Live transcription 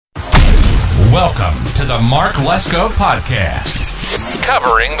Welcome to the Mark Lesko Podcast,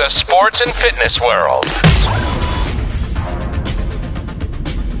 covering the sports and fitness world.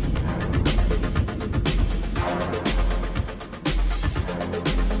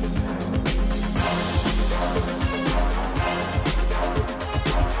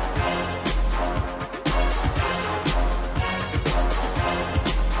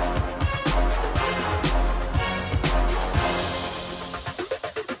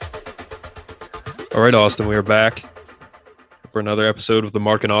 All right, Austin, we are back for another episode of the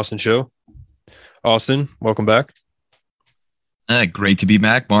Mark and Austin Show. Austin, welcome back. Great to be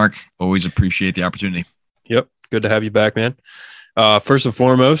back, Mark. Always appreciate the opportunity. Yep, good to have you back, man. First and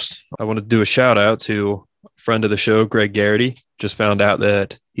foremost, I want to do a shout out to a friend of the show, Greg Garrity. Just found out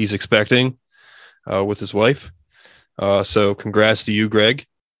that he's expecting with his wife. So congrats to you, Greg.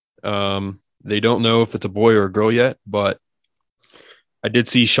 They don't know if it's a boy or a girl yet, but I did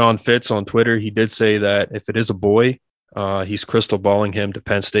see Sean Fitz on Twitter. He did say that if it is a boy, he's crystal balling him to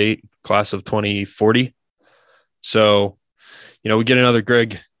Penn State, class of 2040. So, we get another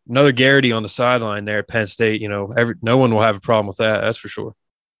Garrity on the sideline there at Penn State. No one will have a problem with that. That's for sure.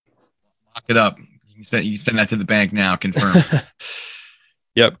 Lock it up. You send that to the bank now. Confirm.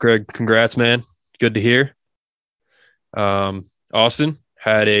 Yep, Greg. Congrats, man. Good to hear. Austin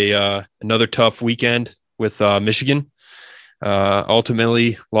had another tough weekend with Michigan.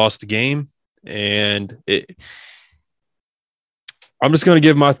 Ultimately lost the game, and I'm just going to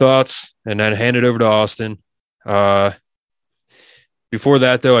give my thoughts and then hand it over to Austin. Before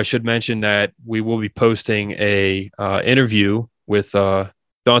that, though, I should mention that we will be posting a interview with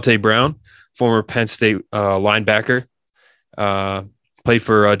Dante Brown, former Penn State linebacker. Played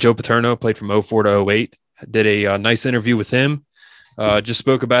for Joe Paterno, played from 04 to 08. Did a nice interview with him. Just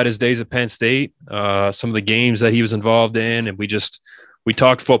spoke about his days at Penn State, some of the games that he was involved in, and we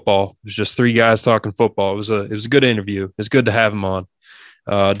talked football. It was just three guys talking football. It was a good interview. It's good to have him on.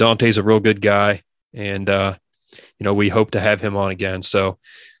 Dante's a real good guy, and we hope to have him on again. So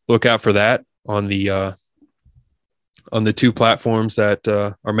look out for that on the two platforms that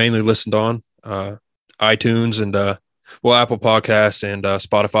are mainly listened on, iTunes and Apple Podcasts and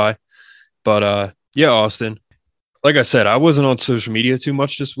Spotify. But yeah, Austin. Like I said, I wasn't on social media too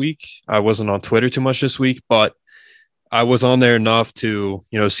much this week. I wasn't on Twitter too much this week, but I was on there enough to,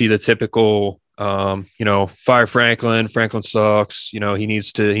 see the typical, fire Franklin. Franklin sucks. He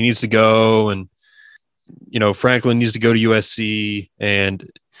needs to go, and Franklin needs to go to USC. And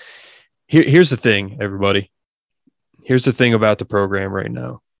here's the thing, everybody. Here's the thing about the program right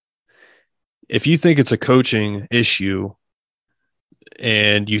now. If you think it's a coaching issue,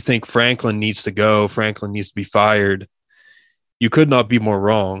 and you think Franklin needs to go, Franklin needs to be fired, you could not be more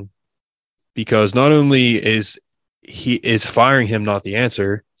wrong, because not only is firing him not the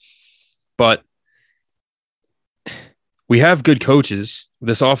answer, but we have good coaches.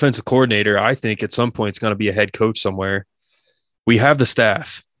 This offensive coordinator, I think at some point is going to be a head coach somewhere. We have the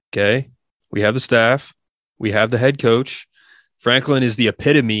staff, okay? We have the staff. We have the head coach. Franklin is the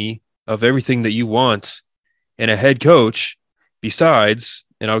epitome of everything that you want in a head coach. Besides,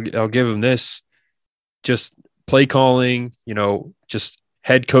 and I'll give him this, just play calling, just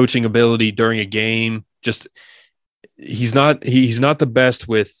head coaching ability during a game. Just he's not the best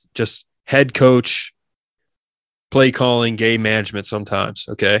with just head coach play calling, game management sometimes,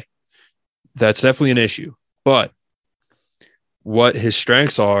 okay? That's definitely an issue. But what his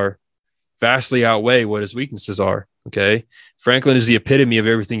strengths are vastly outweigh what his weaknesses are, okay? Franklin is the epitome of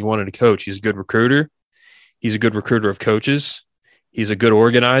everything you wanted to coach. He's a good recruiter. He's a good recruiter of coaches. He's a good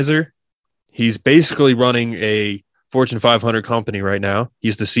organizer. He's basically running a Fortune 500 company right now.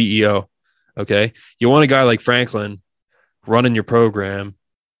 He's the CEO, okay? You want a guy like Franklin running your program,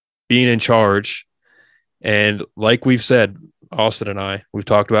 being in charge, and like we've said, Austin and I, we've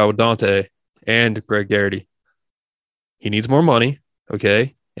talked about with Dante and Greg Garrity, he needs more money,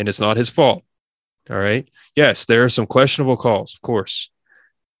 okay? And it's not his fault, all right? Yes, there are some questionable calls, of course.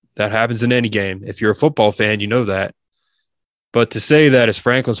 That happens in any game. If you're a football fan, you know that. But to say that it's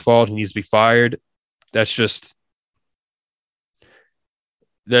Franklin's fault, he needs to be fired, that's just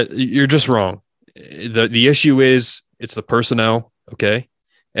that you're just wrong. The issue is it's the personnel, okay?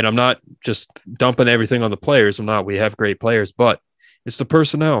 And I'm not just dumping everything on the players. I'm not. We have great players, but it's the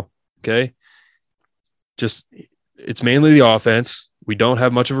personnel, okay? Just it's mainly the offense. We don't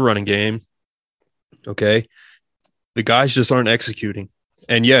have much of a running game, okay? The guys just aren't executing.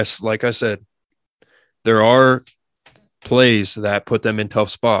 And yes, like I said, there are plays that put them in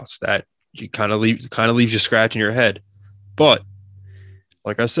tough spots that you kind of leaves you scratching your head. But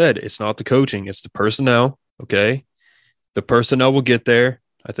like I said, it's not the coaching, it's the personnel. Okay. The personnel will get there.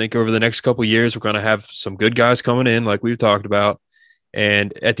 I think over the next couple of years, we're going to have some good guys coming in, like we've talked about.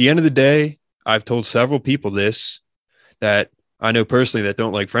 And at the end of the day, I've told several people this that I know personally that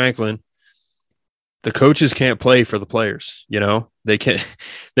don't like Franklin. The coaches can't play for the players. They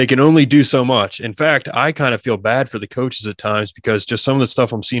can only do so much. In fact, I kind of feel bad for the coaches at times because just some of the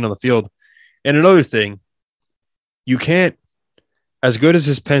stuff I'm seeing on the field. And another thing, you can't, as good as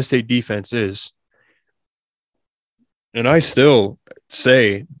this Penn State defense is, and I still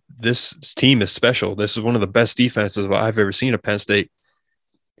say this team is special. This is one of the best defenses I've ever seen at Penn State.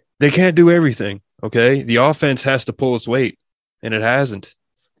 They can't do everything, okay? The offense has to pull its weight, and it hasn't,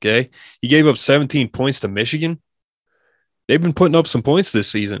 okay? You gave up 17 points to Michigan. They've been putting up some points this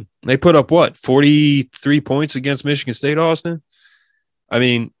season. They put up, 43 points against Michigan State, Austin? I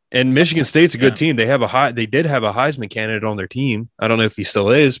mean, and Michigan State's a good team. They did have a Heisman candidate on their team. I don't know if he still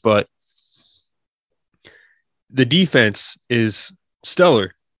is, but the defense is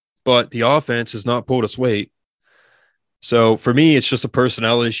stellar, but the offense has not pulled its weight. So for me, it's just a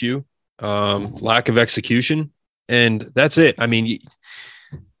personnel issue, lack of execution, and that's it. I mean,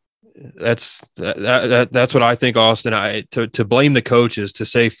 that's what I think, Austin. To blame the coaches, to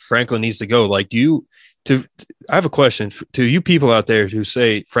say Franklin needs to go. Like, I have a question to you people out there who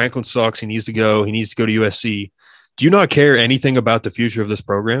say Franklin sucks. He needs to go. He needs to go to USC. Do you not care anything about the future of this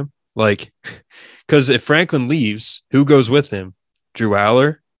program? Like, because if Franklin leaves, who goes with him? Drew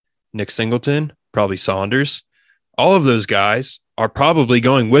Aller, Nick Singleton, probably Saunders. All of those guys are probably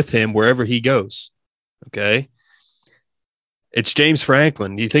going with him wherever he goes. Okay. It's James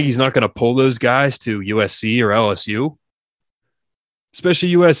Franklin. Do you think he's not going to pull those guys to USC or LSU?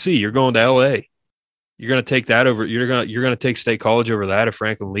 Especially USC. You're going to LA. You're going to take that over. You're going to take State College over that if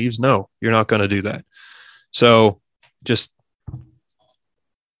Franklin leaves? No, you're not going to do that. So just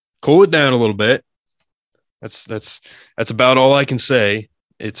cool it down a little bit. That's about all I can say.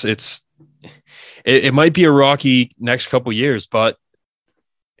 It might be a rocky next couple years, but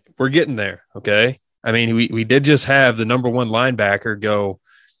we're getting there. Okay. I mean, we did just have the number one linebacker go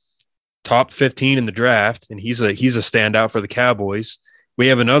top 15 in the draft, and he's a standout for the Cowboys. We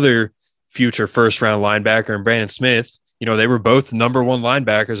have another future first round linebacker in Brandon Smith. They were both number one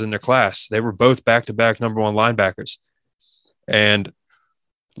linebackers in their class. They were both back-to-back number one linebackers. And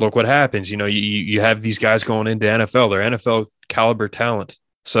look what happens. You have these guys going into NFL. They're NFL caliber talent.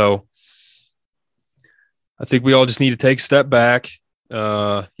 So I think we all just need to take a step back,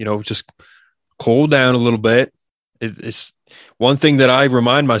 just cool down a little bit. It's one thing that I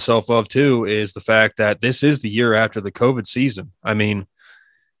remind myself of too is the fact that this is the year after the COVID season. I mean,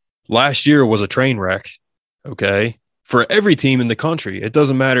 last year was a train wreck, okay, for every team in the country. It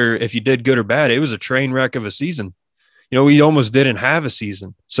doesn't matter if you did good or bad. It was a train wreck of a season. We almost didn't have a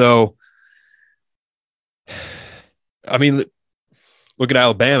season. So, I mean, look at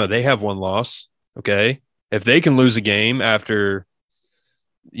Alabama. They have one loss, okay? If they can lose a game after,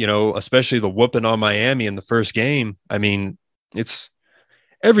 especially the whooping on Miami in the first game, I mean, it's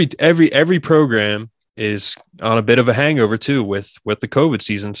every program is on a bit of a hangover too with the COVID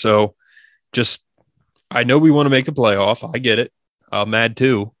season. So I know we want to make the playoff. I get it. I'm mad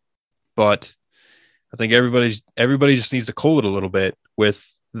too, but I think everybody just needs to cool it a little bit with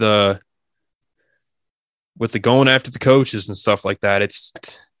the going after the coaches and stuff like that.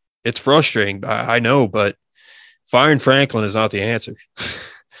 It's frustrating. I know, but firing Franklin is not the answer.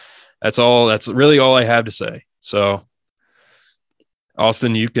 That's really all I have to say. So,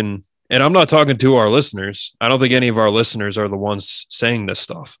 Austin, you can, and I'm not talking to our listeners. I don't think any of our listeners are the ones saying this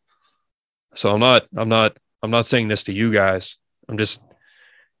stuff. So I'm not saying this to you guys. I'm just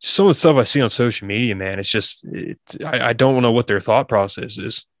some of the stuff I see on social media, man. It's just, I don't know what their thought process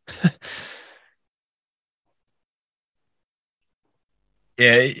is.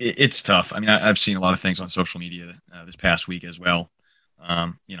 Yeah, it's tough. I mean, I've seen a lot of things on social media this past week as well.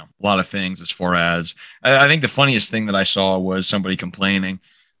 A lot of things as far as I think the funniest thing that I saw was somebody complaining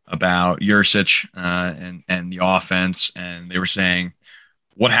about Yurcich and the offense, and they were saying,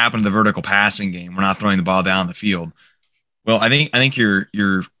 "What happened to the vertical passing game? We're not throwing the ball down the field." Well, I think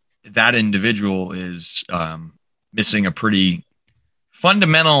you're that individual is missing a pretty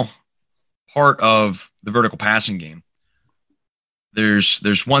fundamental part of the vertical passing game.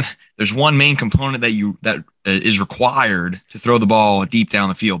 There's one main component that is required to throw the ball deep down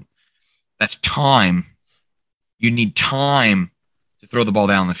the field. That's time. You need time to throw the ball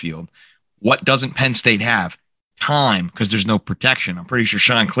down the field. What doesn't Penn State have? Time, because there's no protection. I'm pretty sure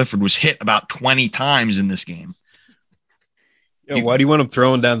Sean Clifford was hit about 20 times in this game. Why do you want him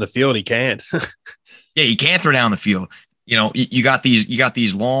throwing down the field? He can't. Yeah, he can't throw down the field. You got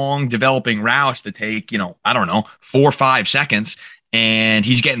these long developing routes that take, 4 or 5 seconds. and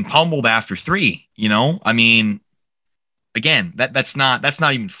he's getting pummeled after 3. I mean, again, that's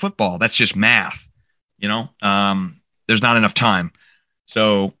not even football. That's just math. There's not enough time.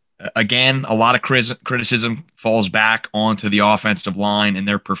 So again, a lot of criticism falls back onto the offensive line and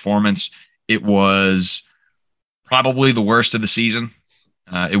their performance. It was probably the worst of the season.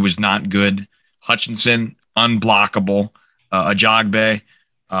 It was not good. Hutchinson, unblockable. Ajagbe,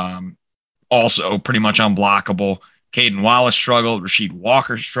 also pretty much unblockable. Caden Wallace struggled. Rasheed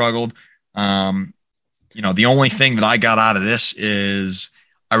Walker struggled. The only thing that I got out of this is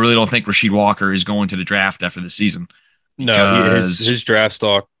I really don't think Rasheed Walker is going to the draft after the season. No, his draft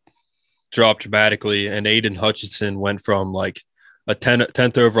stock dropped dramatically, and Aiden Hutchinson went from like a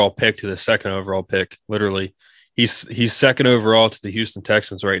 10th overall pick to the 2nd overall pick. Literally, he's 2nd overall to the Houston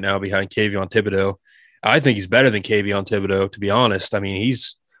Texans right now, behind Kayvon Thibodeau. I think he's better than Kayvon Thibodeau, to be honest. I mean,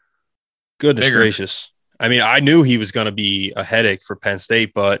 he's goodness gracious. I mean, I knew he was going to be a headache for Penn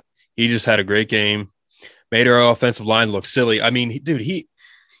State, but he just had a great game. Made our offensive line look silly. I mean,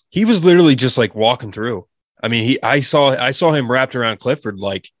 he was literally just like walking through. I mean, I saw him wrapped around Clifford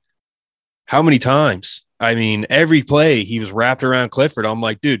like how many times? I mean, every play he was wrapped around Clifford. I'm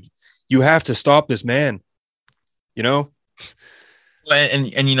like, dude, you have to stop this man. And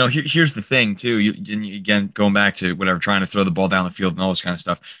here's the thing too. Again, going back to whatever, trying to throw the ball down the field and all this kind of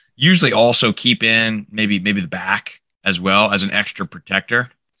stuff. Usually, also keep in maybe the back as well as an extra protector,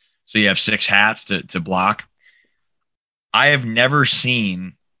 so you have 6 hats to block. I have never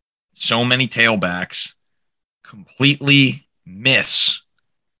seen so many tailbacks completely miss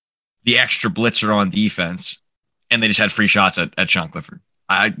the extra blitzer on defense, and they just had free shots at Sean Clifford.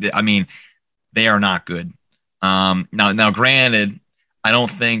 I mean, they are not good. Now, granted, I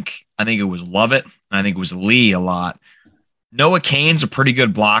think it was Lovett, and I think it was Lee a lot. Noah Cain's a pretty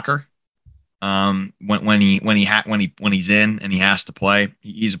good blocker. When he's in and he has to play,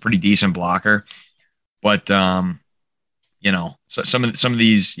 he's a pretty decent blocker. But so some of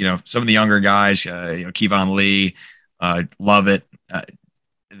these, some of the younger guys, Kevon Lee, Lovett,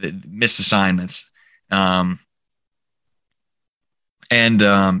 missed assignments.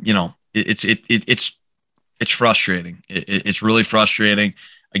 It's frustrating. It's really frustrating.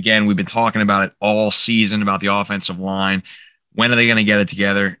 Again, we've been talking about it all season about the offensive line. When are they going to get it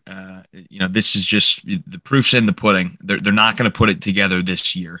together? This is just the proof's in the pudding. They're not going to put it together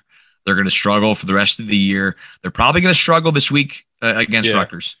this year. They're going to struggle for the rest of the year. They're probably going to struggle this week against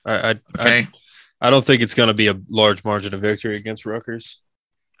Rutgers. I don't think it's going to be a large margin of victory against Rutgers.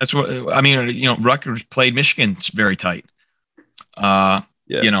 That's what I mean. Rutgers played Michigan very tight. So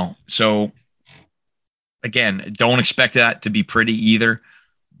again, don't expect that to be pretty either.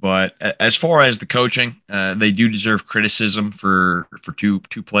 But as far as the coaching, they do deserve criticism for two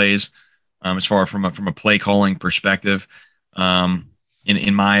plays. As far from a play calling perspective,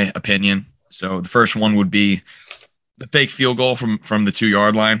 in my opinion. So the first one would be the fake field goal from the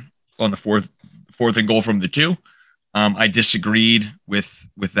 2-yard line on the fourth and goal from the 2. I disagreed with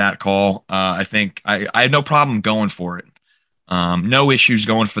that call. I think I had no problem going for it. No issues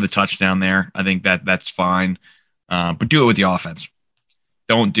going for the touchdown there. I think that's fine. But do it with the offense.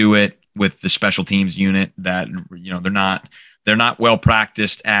 Don't do it with the special teams unit that, they're not well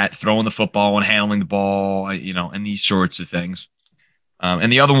practiced at throwing the football and handling the ball, and these sorts of things.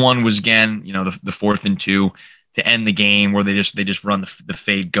 And the other one was, again, the 4th and 2 to end the game, where they just run the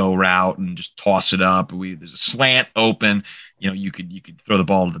fade go route and just toss it up. There's a slant open. You could throw the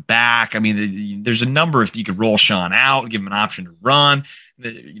ball to the back. I mean, there's a number of, you could roll Sean out, give him an option to run.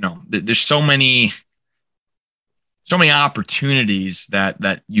 There's so many opportunities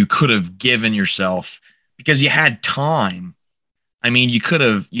that you could have given yourself because you had time. I mean, you could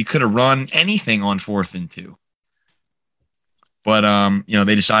have run anything on 4th and 2. But,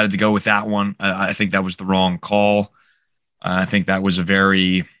 they decided to go with that one. I think that was the wrong call. I think that was a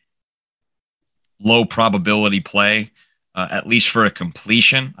very low probability play, at least for a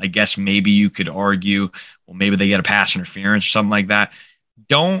completion. I guess maybe you could argue, well, maybe they get a pass interference or something like that.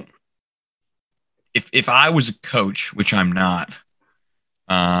 If I was a coach, which I'm not,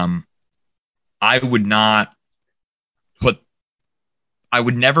 I would never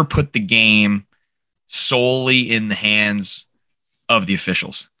put the game solely in the hands of the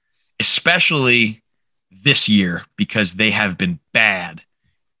officials, especially this year, because they have been bad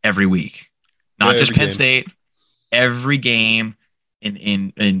every week. Not just Penn State, every game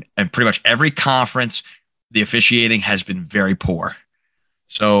in pretty much every conference, the officiating has been very poor.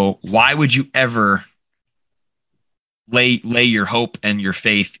 So why would you ever lay your hope and your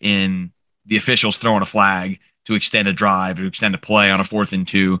faith in the officials throwing a flag to extend a drive, to extend a play on a 4th and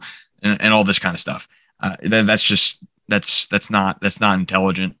 2, and all this kind of stuff? That's just that's not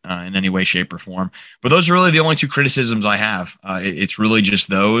intelligent in any way, shape, or form. But those are really the only two criticisms I have. It's really just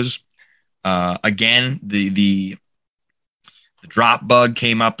those. Again, the drop bug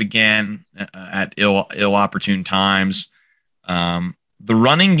came up again at ill opportune times. The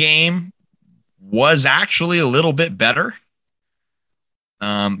running game was actually a little bit better.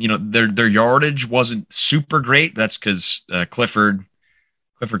 Their yardage wasn't super great. That's because Clifford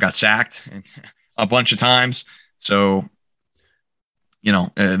got sacked a bunch of times. So,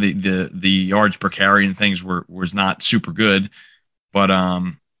 the yards per carry and things was not super good. But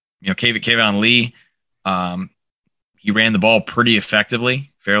Kayvon Lee, he ran the ball pretty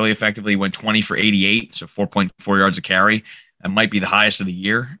effectively, fairly effectively. He went 20 for 88, so 4.4 yards a carry. That might be the highest of the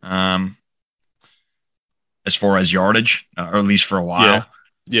year as far as yardage, or at least for a while.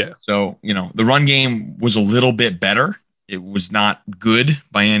 Yeah. So, the run game was a little bit better. It was not good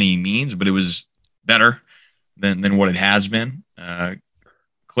by any means, but it was better than what it has been.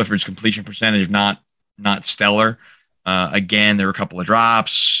 Clifford's completion percentage not stellar. Again, there were a couple of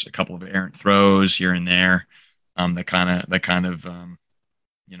drops, a couple of errant throws here and there that kind of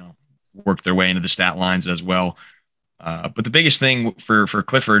worked their way into the stat lines as well. But the biggest thing for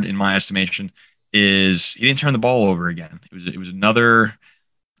Clifford, in my estimation, is he didn't turn the ball over again. It was another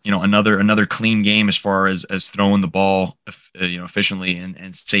clean game as far as throwing the ball efficiently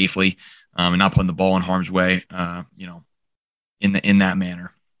and safely, and not putting the ball in harm's way in that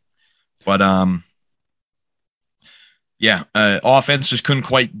manner. But offense just couldn't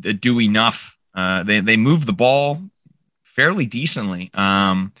quite do enough. They moved the ball fairly decently.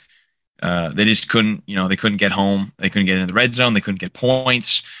 They just couldn't get home. They couldn't get into the red zone. They couldn't get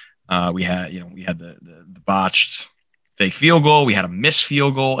points. We had the botched fake field goal. We had a missed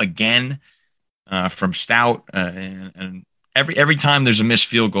field goal again from Stout. And every time there's a missed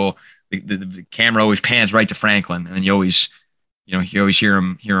field goal, the camera always pans right to Franklin, and then you always hear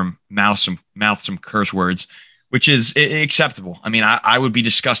him mouth some curse words, which is acceptable. I mean, I would be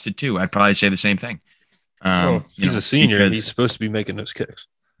disgusted too. I'd probably say the same thing. He's a senior. He's supposed to be making those kicks.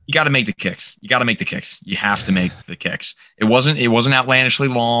 You got to make the kicks. You have to make the kicks. It wasn't outlandishly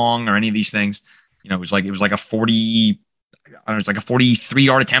long or any of these things. It was like a 40, I don't know, it's like a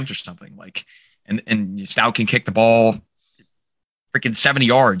 43-yard attempt or something. Like, and Stout can kick the ball freaking 70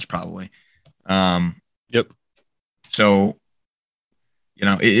 yards probably. Yep. So,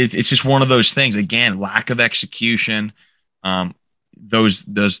 it's just one of those things. Again, lack of execution. Those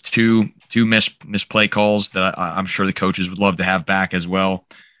two misplay calls that I'm sure the coaches would love to have back as well.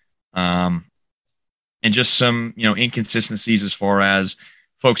 And just some, inconsistencies as far as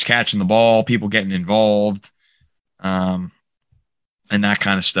folks catching the ball, people getting involved, and that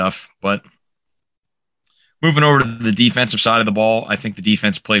kind of stuff. But moving over to the defensive side of the ball, I think the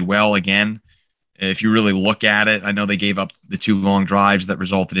defense played well again. If you really look at it, I know they gave up the 2 long drives that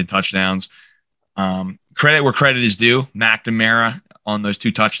resulted in touchdowns. Credit where credit is due. McNamara on those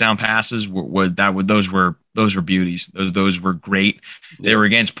 2 touchdown passes those were beauties. Those were great. They were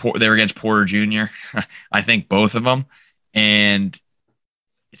against Porter Jr. I think both of them, and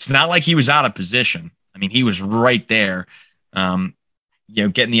it's not like he was out of position. I mean, he was right there.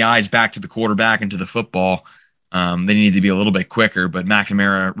 Getting the eyes back to the quarterback and to the football. They needed to be a little bit quicker, but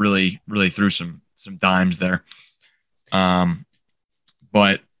McNamara really threw some dimes there.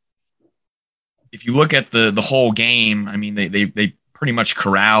 But if you look at the whole game, I mean, they pretty much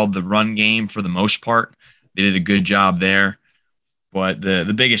corralled the run game for the most part. They did a good job there. But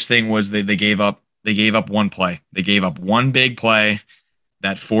the biggest thing was they gave up one play. They gave up one big play,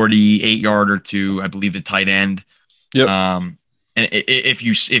 that 48-yarder to, I believe, the tight end. Yep. And if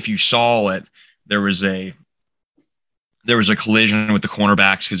you saw it, there was a collision with the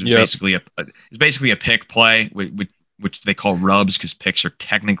cornerbacks because it was basically a pick play, which they call rubs because picks are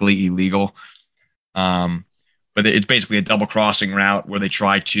technically illegal. But it's basically a double crossing route where they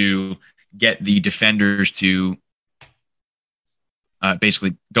try to get the defenders to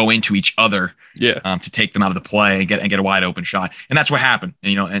basically go into each other, to take them out of the play and get a wide open shot. And that's what happened.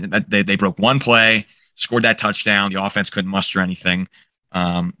 And they broke one play, scored that touchdown. The offense couldn't muster anything.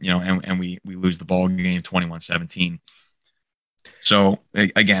 And we lose the ball game 21-17. So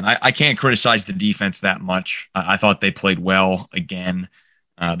again, I can't criticize the defense that much. I thought they played well again.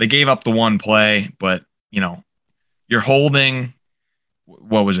 They gave up the one play, but you're holding.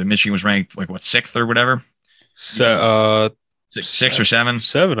 What was it? Michigan was ranked like 6th or whatever. Six or seven.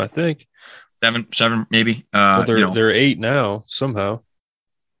 7, I think. Seven maybe. They're 8 now somehow.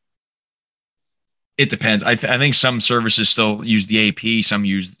 It depends. I think some services still use the AP. Some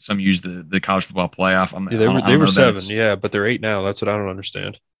use the college football playoff. They were 7, but they're 8 now. That's what I don't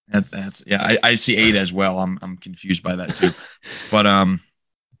understand. That's yeah. I see 8 as well. I'm confused by that too. But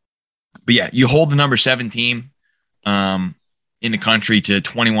yeah, you hold the number 7 team in the country to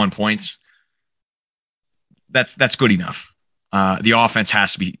 21 points. That's good enough. The offense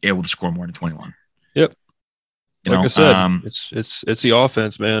has to be able to score more than 21. Yep. You know, I said, it's the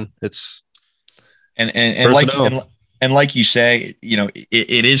offense, man. It's like you say, you know,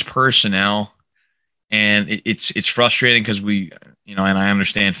 it is personnel, and it's frustrating because we, you know, and I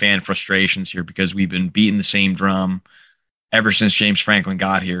understand fan frustrations here because we've been beating the same drum ever since James Franklin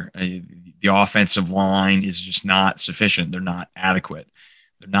got here. The offensive line is just not sufficient. They're not adequate.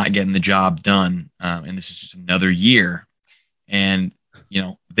 They're not getting the job done, and this is just another year. And you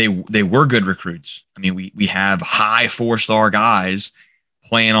know, they were good recruits. I mean, we have high 4-star guys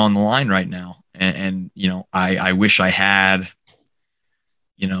playing on the line right now, and you know, I wish I had,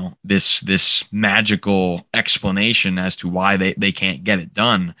 you know, this magical explanation as to why they can't get it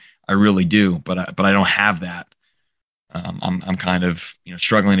done. I really do, but I don't have that. I'm kind of, you know,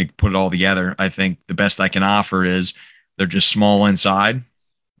 struggling to put it all together. I think the best I can offer is they're just small inside.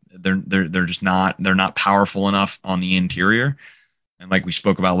 They're just not, they're not powerful enough on the interior. And like we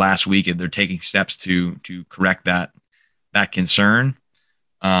spoke about last week, they're taking steps to correct that concern.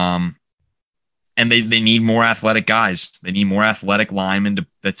 And they need more athletic guys. They need more athletic linemen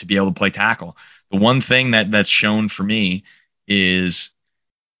to be able to play tackle. The one thing that's shown for me is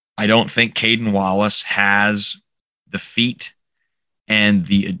I don't think Caden Wallace has the feet and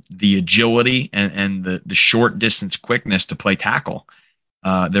the agility and the short distance quickness to play tackle.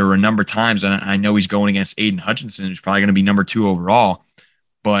 There were a number of times, and I know he's going against Aiden Hutchinson, who's probably going to be number 2 overall,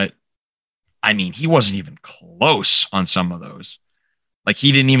 but I mean, he wasn't even close on some of those. Like,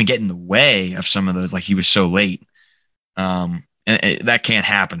 he didn't even get in the way of some of those. Like, he was so late. And that can't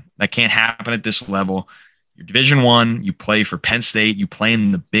happen. That can't happen at this level. You're Division I. You play for Penn State. You play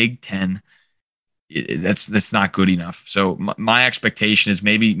in the Big Ten. That's not good enough. So my expectation is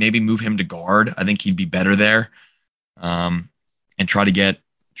maybe move him to guard. I think he'd be better there, and try to get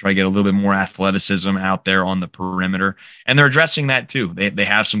a little bit more athleticism out there on the perimeter. And they're addressing that too. They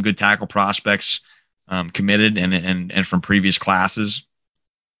have some good tackle prospects committed and from previous classes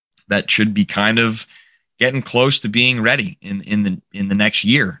that should be kind of getting close to being ready in the next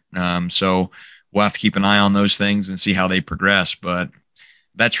year. So we'll have to keep an eye on those things and see how they progress. But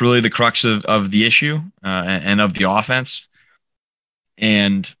that's really the crux of the issue and of the offense.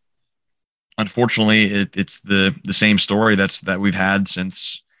 And unfortunately, it's the same story that we've had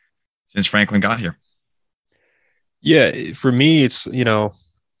since Franklin got here. Yeah, for me, it's, you know,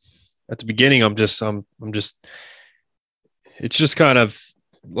 at the beginning, I'm just it's just kind of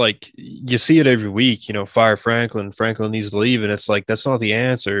like you see it every week, you know, fire Franklin. Franklin needs to leave, and it's like that's not the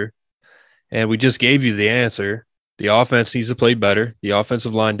answer. And we just gave you the answer. The offense needs to play better. The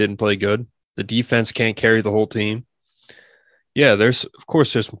offensive line didn't play good. The defense can't carry the whole team. Yeah, there's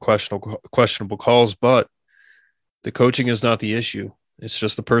some questionable calls, but the coaching is not the issue. It's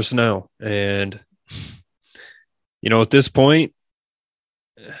just the personnel. And, you know, at this point,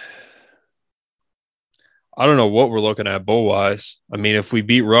 I don't know what we're looking at bowl-wise. I mean, if we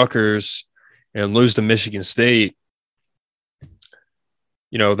beat Rutgers and lose to Michigan State,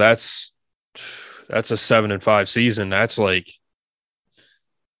 you know, that's a 7-5 season. That's like,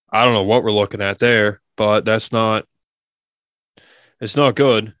 I don't know what we're looking at there, but it's not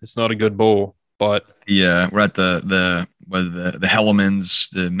good. It's not a good bowl, but yeah, we're at the Hellemans,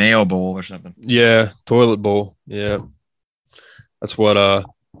 the Mayo Bowl or something. Yeah. Toilet bowl. Yeah. That's what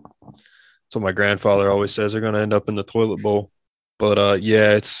my grandfather always says. They're going to end up in the toilet bowl, but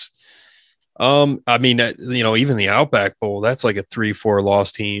yeah, it's, I mean, you know, even the Outback Bowl, that's like a 3-4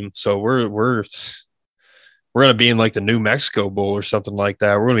 loss team. So we're going to be in like the New Mexico Bowl or something like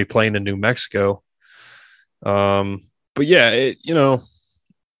that. We're going to be playing in New Mexico. But yeah, you know,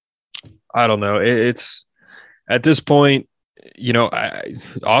 I don't know. It's at this point, you know,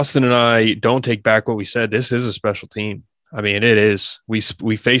 Austin and I don't take back what we said. This is a special team. I mean, it is. We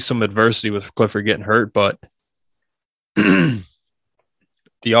faced some adversity with Clifford getting hurt, but the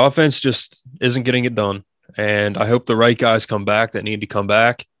offense just isn't getting it done. And I hope the right guys come back that need to come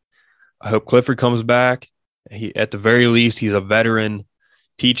back. I hope Clifford comes back. At the very least, he's a veteran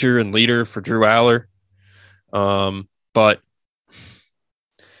teacher and leader for Drew Aller. But,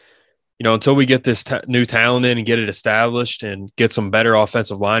 you know, until we get this new talent in and get it established and get some better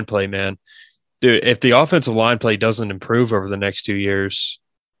offensive line play, man, dude, if the offensive line play doesn't improve over the next 2 years,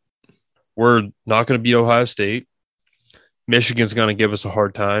 we're not going to beat Ohio State. Michigan's going to give us a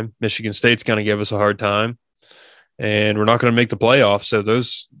hard time. Michigan State's going to give us a hard time. And we're not going to make the playoffs. So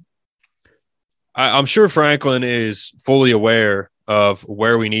I'm sure Franklin is fully aware of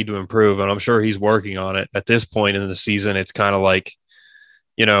where we need to improve. And I'm sure he's working on it. At this point in the season, it's kind of like,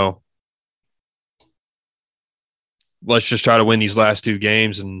 let's just try to win these last 2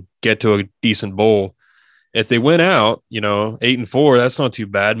 games and get to a decent bowl. If they win out, 8-4, that's not too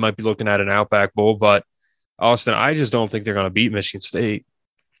bad. Might be looking at an Outback Bowl, but Austin, I just don't think they're going to beat Michigan State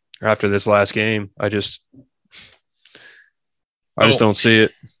after this last game. I just don't see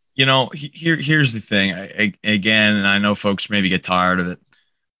it. Here's the thing. Again, and I know folks maybe get tired of it,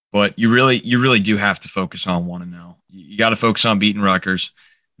 but you really do have to focus on 1-0. You got to focus on beating Rutgers.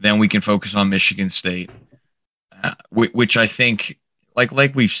 Then we can focus on Michigan State, which I think,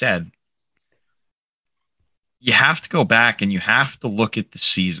 like we've said, you have to go back and you have to look at the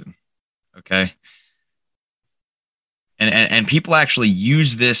season, okay? And people actually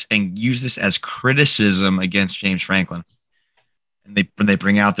use this as criticism against James Franklin. And they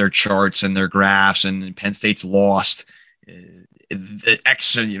bring out their charts and their graphs, and Penn State's lost. They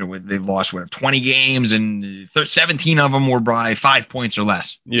lost 20 games, and 17 of them were by 5 points or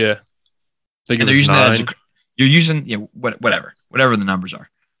less. Yeah, and they're using 9. That as you're using whatever the numbers are.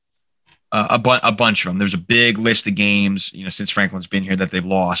 A bunch of them. There's a big list of games since Franklin's been here that they've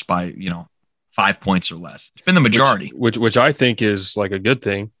lost by 5 points or less. It's been the majority, which I think is like a good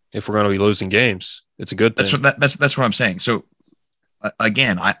thing. If we're going to be losing games, it's a good thing. That's what I'm saying. So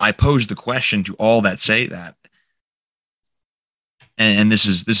again, I pose the question to all that say that, and this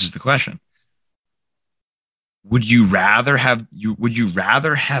is the question: Would you rather have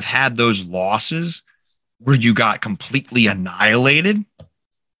had those losses where you got completely annihilated?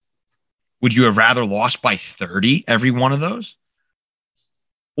 Would you have rather lost by 30 every one of those?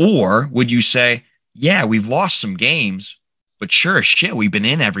 Or would you say, yeah, we've lost some games, but sure as shit, we've been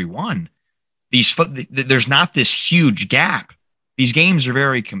in every one. There's not this huge gap. These games are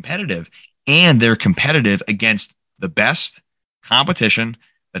very competitive, and they're competitive against the best competition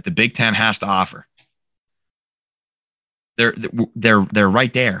that the Big Ten has to offer. They're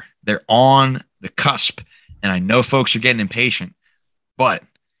right there. They're on the cusp. And I know folks are getting impatient, but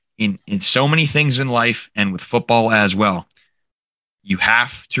in so many things in life and with football as well, you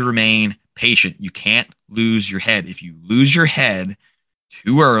have to remain patient. You can't lose your head. If you lose your head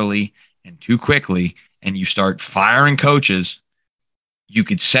too early and too quickly and you start firing coaches, you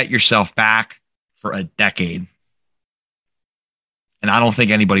could set yourself back for a decade. And I don't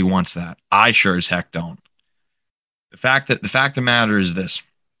think anybody wants that. I sure as heck don't. The fact of the matter is this: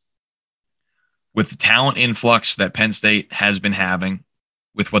 with the talent influx that Penn State has been having,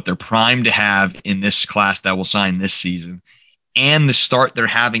 with what they're primed to have in this class that will sign this season, and the start they're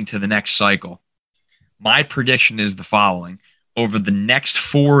having to the next cycle, my prediction is the following. Over the next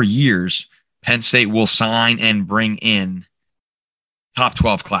 4 years, Penn State will sign and bring in top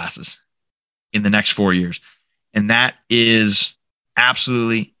 12 classes in the next 4 years. And that is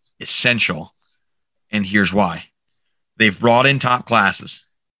absolutely essential. And here's why. They've brought in top classes.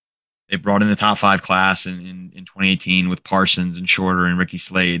 They brought in the top 5 class in 2018 with Parsons and Shorter and Ricky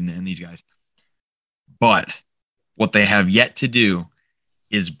Slade and these guys. But what they have yet to do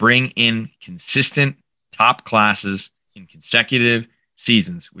is bring in consistent top classes in consecutive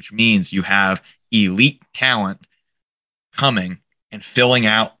seasons, which means you have elite talent coming and filling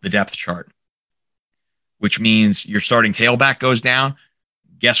out the depth chart, which means your starting tailback goes down.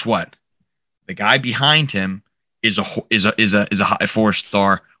 Guess what? The guy behind him is a high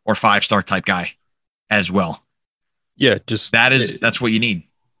 4-star or 5-star type guy as well. Yeah, just that's what you need.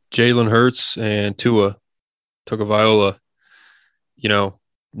 Jalen Hurts and Tua Tagovailoa,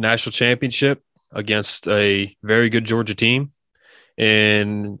 national championship against a very good Georgia team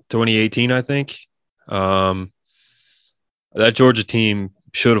in 2018, I think. That Georgia team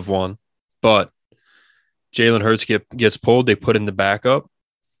should have won, but Jalen Hurts gets pulled. They put in the backup.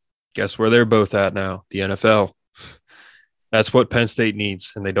 Guess where they're both at now? The NFL. That's what Penn State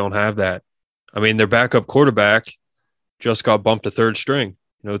needs, and they don't have that. I mean, their backup quarterback just got bumped to third string.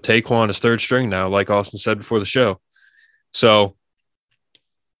 Taquan is third string now, like Austin said before the show. So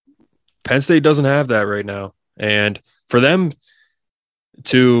Penn State doesn't have that right now. And for them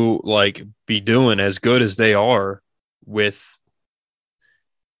to be doing as good as they are with,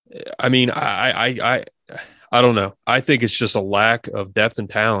 I mean, I don't know. I think it's just a lack of depth and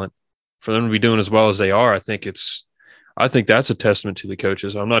talent for them to be doing as well as they are. I think that's a testament to the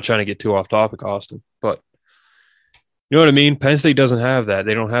coaches. I'm not trying to get too off topic, Austin, but you know what I mean? Penn State doesn't have that.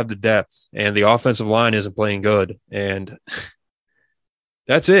 They don't have the depth, and the offensive line isn't playing good. And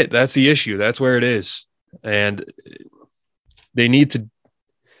that's it. That's the issue. That's where it is. And they need to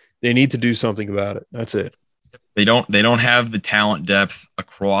do something about it. That's it. They don't have the talent depth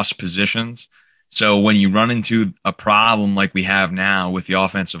across positions So when you run into a problem like we have now with the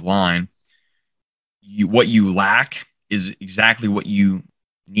offensive line, what you lack is exactly what you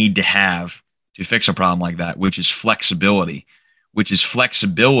need to have to fix a problem like that, which is flexibility,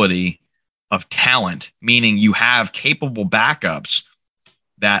 of talent, meaning you have capable backups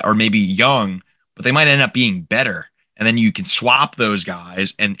that are maybe young, but they might end up being better. And then you can swap those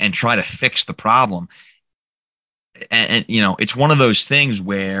guys and try to fix the problem. And it's one of those things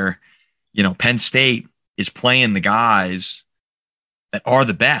where, Penn State is playing the guys that are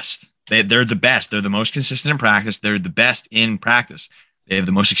the best. They're the best. They're the most consistent in practice. They're the best in practice. They have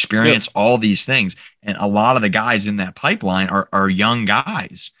the most experience, all these things. And a lot of the guys in that pipeline are young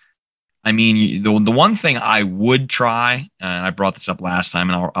guys. I mean, the one thing I would try, and I brought this up last time,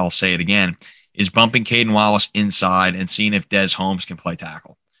 and I'll say it again, is bumping Caden Wallace inside and seeing if Des Holmes can play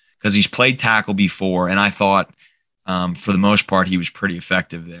tackle. Because he's played tackle before, and I thought for the most part he was pretty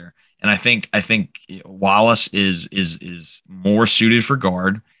effective there. And I think Wallace is more suited for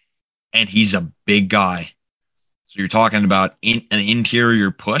guard, and he's a big guy. So you're talking about an interior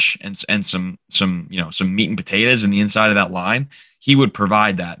push and some meat and potatoes in the inside of that line. He would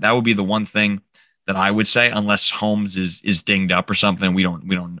provide that. That would be the one thing that I would say, unless Holmes is dinged up or something. We don't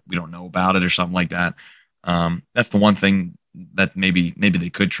know about it or something like that. That's the one thing that maybe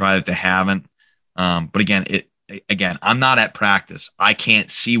they could try that they haven't. But again, I'm not at practice. I can't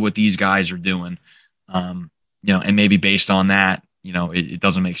see what these guys are doing. And maybe based on that, it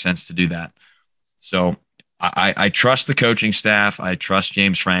doesn't make sense to do that. So I trust the coaching staff. I trust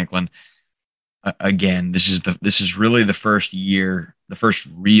James Franklin. Again, this is really the first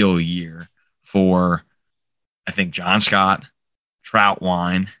real year for, I think, John Scott,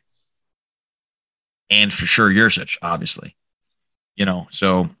 Troutwine, and for sure Yurcich, obviously.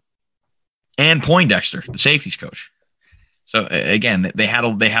 So, and Poindexter, the safeties coach. So again, they had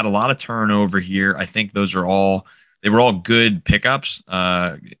a lot of turnover here. I think they were all good pickups.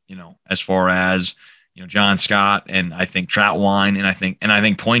 As far as John Scott, and I think Troutwine, and I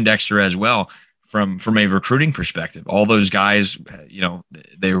think Poindexter as well. From a recruiting perspective, all those guys,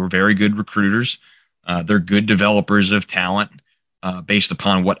 they were very good recruiters. They're good developers of talent based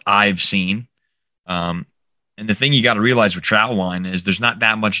upon what I've seen. And the thing you got to realize with Troutwine is there's not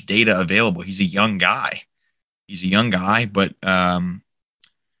that much data available. He's a young guy, but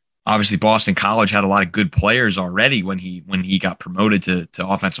obviously Boston College had a lot of good players already when he got promoted to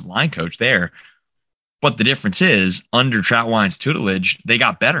offensive line coach there. But the difference is, under Troutwine's tutelage, they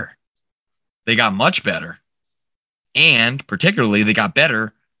got better. They got much better. And particularly, they got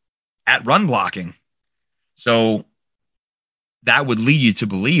better at run blocking. So that would lead you to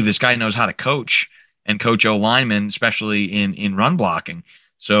believe this guy knows how to coach and coach O-linemen, especially in run blocking.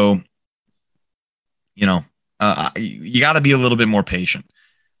 So, you got to be a little bit more patient.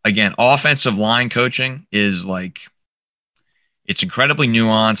 Again, offensive line coaching is it's incredibly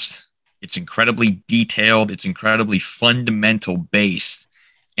nuanced. It's incredibly detailed. It's incredibly fundamental based.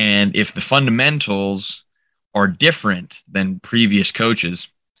 And if the fundamentals are different than previous coaches,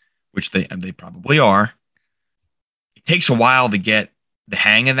 which they probably are, it takes a while to get the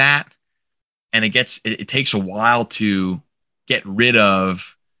hang of that. And it takes a while to get rid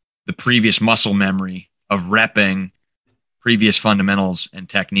of the previous muscle memory of repping previous fundamentals and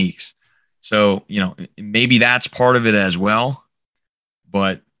techniques. So, maybe that's part of it as well.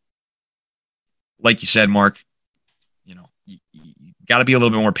 But like you said, Mark, you got to be a little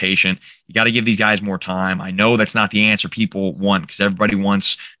bit more patient. You got to give these guys more time. I know that's not the answer people want, because everybody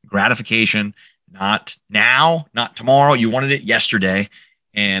wants gratification, not now, not tomorrow. You wanted it yesterday.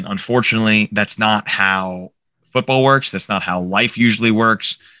 And unfortunately, that's not how football works. That's not how life usually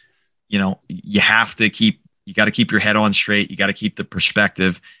works. You got to keep your head on straight. You got to keep the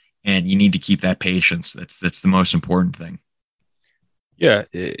perspective, and you need to keep that patience. That's the most important thing. Yeah,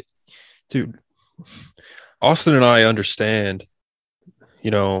 dude, Austin and I understand,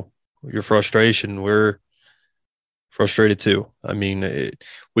 your frustration. We're frustrated too. I mean,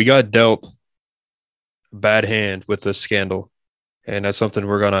 we got dealt a bad hand with this scandal, and that's something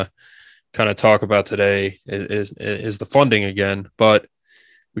we're going to kind of talk about today is the funding again. But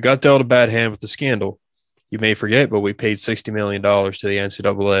we got dealt a bad hand with the scandal. You may forget, but we paid $60 million to the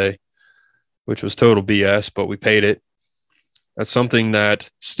NCAA, which was total BS, but we paid it. That's something that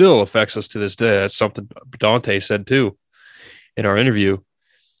still affects us to this day. That's something Dante said too in our interview.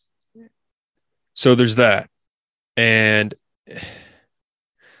 So there's that. And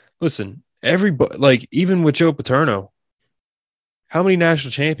listen, everybody, even with Joe Paterno, how many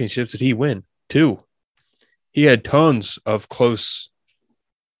national championships did he win? 2. He had tons of close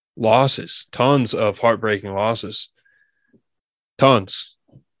losses, tons of heartbreaking losses, tons.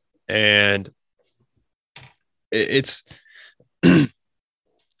 And it's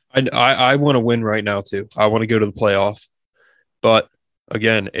I want to win right now too. I want to go to the playoff, but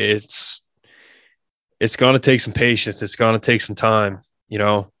again, it's going to take some patience. It's going to take some time. You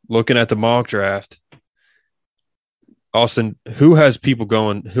know, looking at the mock draft, Austin, who has two people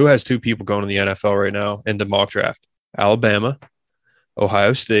going in the NFL right now in the mock draft? Alabama,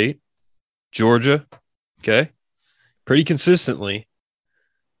 Ohio State, Georgia. Okay. Pretty consistently,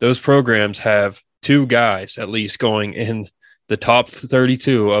 those programs have two guys at least going in the top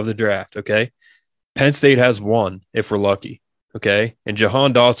 32 of the draft. Okay. Penn State has one if we're lucky. Okay. And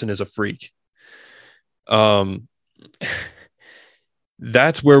Jahan Dotson is a freak.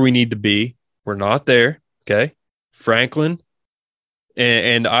 That's where we need to be. We're not there. Okay. Franklin.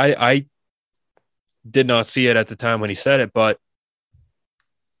 And I did not see it at the time when he said it, but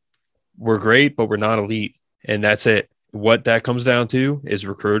we're great, but we're not elite. And that's it. What that comes down to is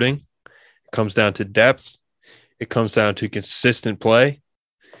recruiting. It comes down to depth. It comes down to consistent play.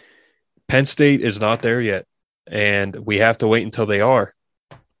 Penn State is not there yet, and we have to wait until they are.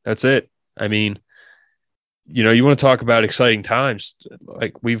 That's it. I mean, you know, you want to talk about exciting times.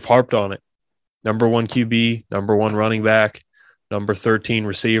 Like, we've harped on it. Number 1 QB, number 1 running back, number 13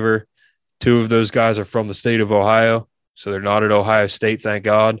 receiver. 2 of those guys are from the state of Ohio, so they're not at Ohio State, thank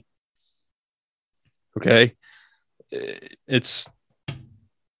God. Okay. It's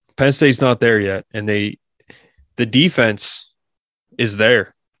Penn State's not there yet, and the defense is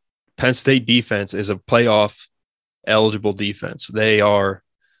there. Penn State defense is a playoff eligible defense. They are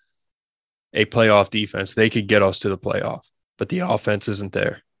a playoff defense. They could get us to the playoff, but the offense isn't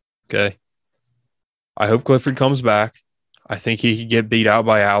there. Okay. I hope Clifford comes back. I think he could get beat out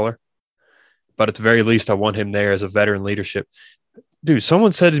by Aller, but at the very least, I want him there as a veteran leadership. Dude,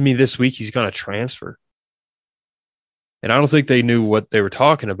 someone said to me this week he's going to transfer. And I don't think they knew what they were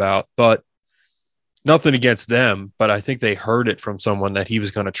talking about, but nothing against them. But I think they heard it from someone that he was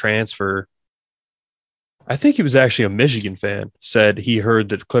going to transfer. I think he was actually a Michigan fan, said he heard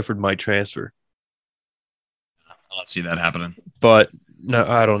that Clifford might transfer. I don't see that happening. But no,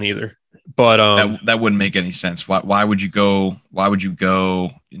 I don't either. But that wouldn't make any sense. Why would you go? Why would you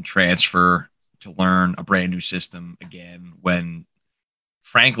go and transfer to learn a brand new system again when,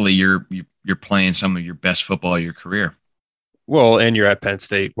 frankly, you're playing some of your best football of your career? Well, and you're at Penn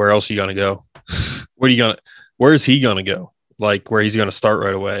State. Where else are you going to go? Where is he going to go? Like, where he's going to start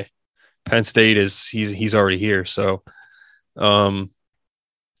right away? Penn State he's already here. So,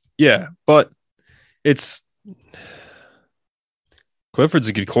 yeah, but Clifford's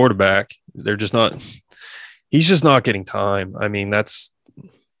a good quarterback. He's just not getting time. I mean, that's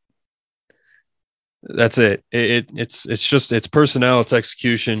it. It's personnel, it's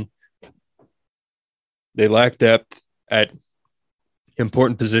execution. They lack depth at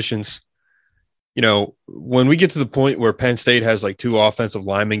important positions. You know, when we get to the point where Penn State has like 2 offensive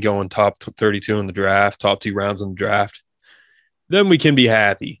linemen going top 32 in the draft, top 2 rounds in the draft, then we can be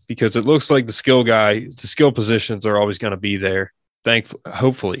happy because it looks like the skill positions are always going to be there.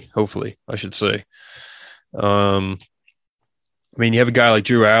 Hopefully, I should say. I mean, you have a guy like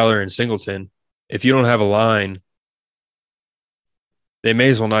Drew Aller and Singleton. If you don't have a line, they may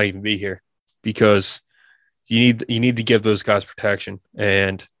as well not even be here because you need to give those guys protection.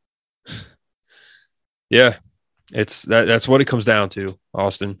 And yeah, that's what it comes down to,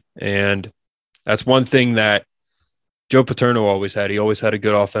 Austin. And that's one thing that Joe Paterno always had. He always had a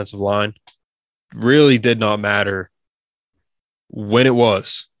good offensive line. Really did not matter when it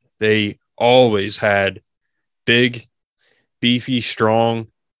was. They always had big, beefy, strong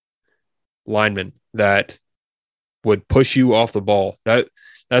linemen that would push you off the ball.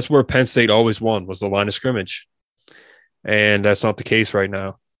 That's where Penn State always won, was the line of scrimmage. And that's not the case right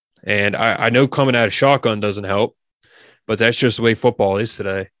now. And I know coming out of shotgun doesn't help, but that's just the way football is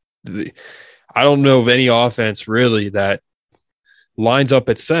today. I don't know of any offense really that lines up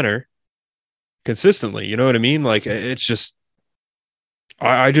at center consistently. You know what I mean? Like, it's just,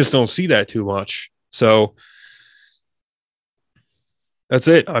 I just don't see that too much. So that's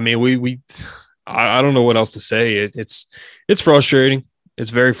it. I mean, I don't know what else to say. It's frustrating. It's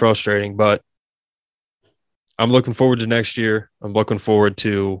very frustrating, but I'm looking forward to next year. I'm looking forward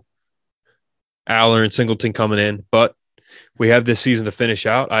to Aller and Singleton coming in, but we have this season to finish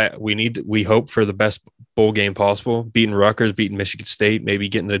out. We hope for the best bowl game possible, beating Rutgers, beating Michigan State, maybe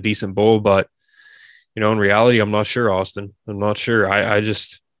getting a decent bowl, but you know, in reality, I'm not sure, Austin. I'm not sure. I'm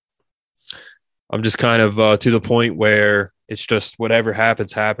just kind of to the point where it's just whatever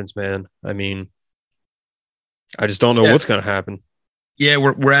happens, man. I mean, I just don't know what's going to happen. Yeah,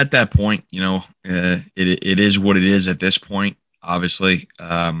 we're at that point. You know, it is what it is at this point. Obviously,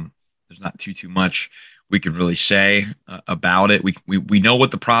 there's not too much we could really say about it. We know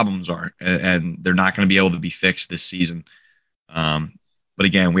what the problems are, and they're not going to be able to be fixed this season. But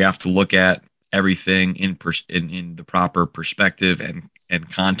again, we have to look at everything in the proper perspective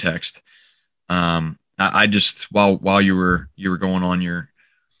and context. I just while you were going on your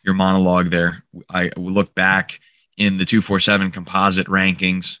monologue there, I look back in the 247 composite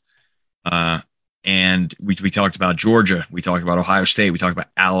rankings, and we talked about Georgia, we talked about Ohio State, we talked about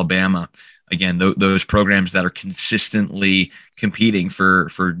Alabama. Again, those programs that are consistently competing for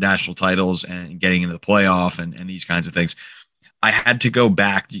national titles and getting into the playoff and these kinds of things. I had to go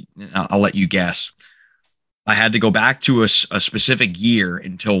back. I'll let you guess. I had to go back to a specific year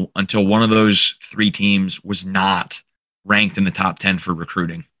until one of those three teams was not ranked in the top 10 for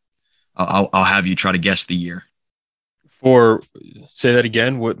recruiting. I'll have you try to guess the year. Say that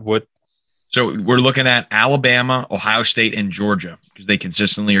again. What? So we're looking at Alabama, Ohio State, and Georgia because they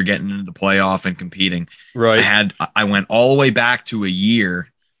consistently are getting into the playoff and competing. Right. I went all the way back to a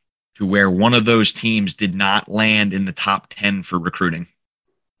year to where one of those teams did not land in the top 10 for recruiting.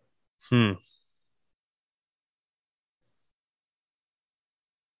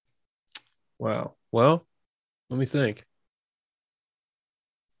 Wow. Well, let me think.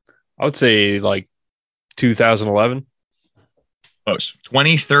 I would say like 2011. Close.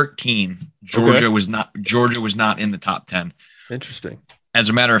 2013. Georgia was not in the top 10. Interesting. As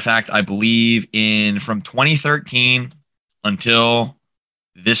a matter of fact, I believe from 2013 until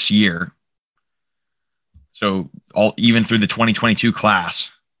this year, so even through the 2022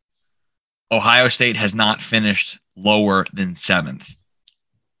 class, Ohio State has not finished lower than 7th.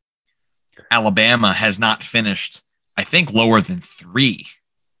 Alabama has not finished, I think, lower than 3.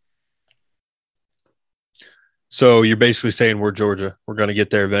 So you're basically saying we're Georgia. We're going to get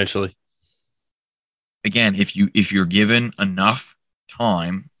there eventually. Again, if you're given enough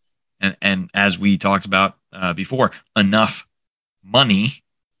time, and as we talked about before, enough money,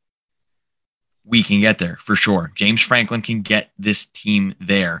 we can get there for sure. James Franklin can get this team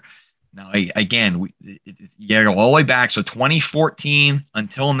there. Now, again, you go all the way back. So 2014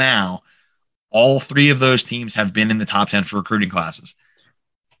 until now, all 3 of those teams have been in the top 10 for recruiting classes.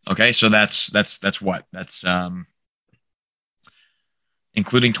 Okay, so that's what? That's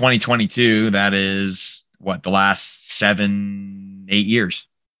including 2022, that is what, the last 7-8 years.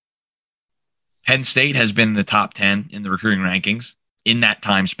 Penn State has been in the top 10 in the recruiting rankings in that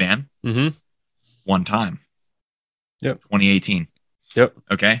time span. Mm-hmm. One time. Yep. 2018. Yep.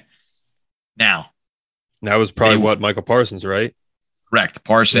 Okay. Now. That was probably Michael Parsons, right? Correct.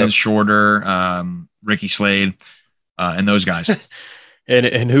 Parsons, Shorter, Ricky Slade, and those guys.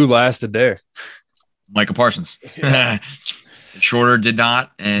 and who lasted there? Michael Parsons. Shorter did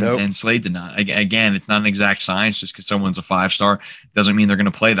not, and Slade did not. Again, it's not an exact science. Just because someone's a 5-star doesn't mean they're going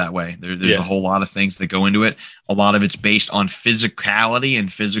to play that way. There's a whole lot of things that go into it. A lot of it's based on physicality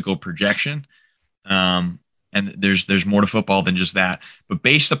and physical projection. And there's more to football than just that. But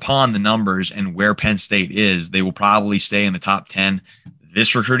based upon the numbers and where Penn State is, they will probably stay in the top 10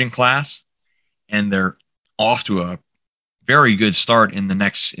 this recruiting class, and they're off to a very good start in the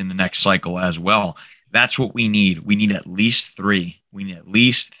next cycle as well. That's what we need. We need at least 3. We need at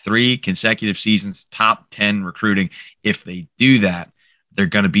least 3 consecutive seasons, top 10 recruiting. If they do that, they're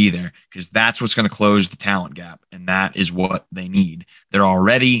going to be there because that's what's going to close the talent gap, and that is what they need. They're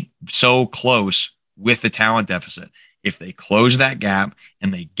already so close with the talent deficit. If they close that gap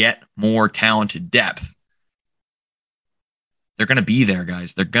and they get more talented depth, they're going to be there,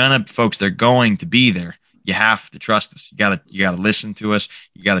 guys. They're going to be there. You have to trust us. You got to listen to us.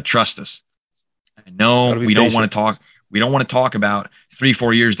 You got to trust us. I know we don't want to talk about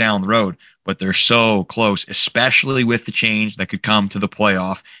 3-4 years down the road, but they're so close, especially with the change that could come to the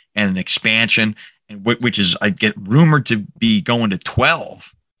playoff and an expansion, and which is, I get rumored to be going to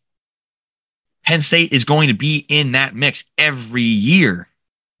 12. Penn State is going to be in that mix every year.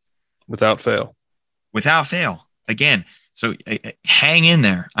 Without fail. Again, so hang in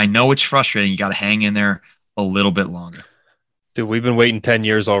there. I know it's frustrating. You got to hang in there a little bit longer. Dude, we've been waiting 10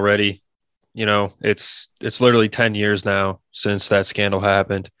 years already. You know, it's literally 10 years now since that scandal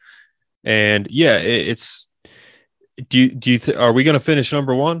happened. And yeah, are we going to finish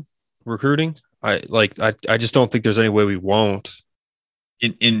number 1 recruiting? I just don't think there's any way we won't.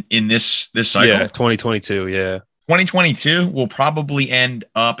 In this cycle? Yeah, 2022, yeah. 2022 will probably end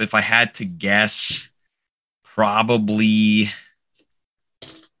up, if I had to guess, probably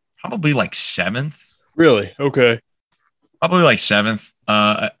like 7th. Really? Okay. Probably like 7th.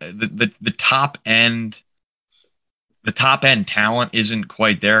 The top end talent isn't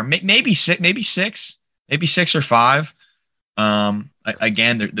quite there. Maybe 6 or 5.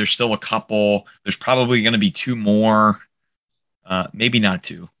 Again, there's still a couple. There's probably going to be two more, maybe not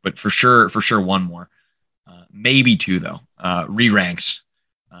two, but for sure one more, maybe two though. Re-ranks.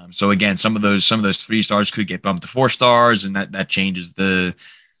 So again, some of those 3 stars could get bumped to 4 stars, and that changes the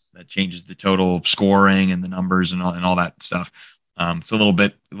total scoring and the numbers and all that stuff. It's a little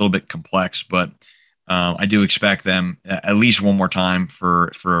bit complex, but I do expect them at least one more time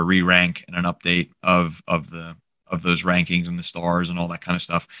for a re-rank and an update of those rankings and the stars and all that kind of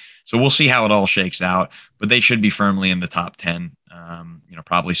stuff. So we'll see how it all shakes out, but they should be firmly in the top 10,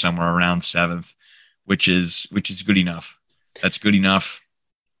 probably somewhere around 7th, which is good enough. That's good enough.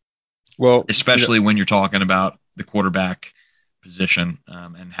 Well, especially when you're talking about the quarterback position,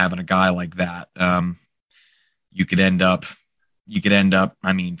 and having a guy like that, you could end up,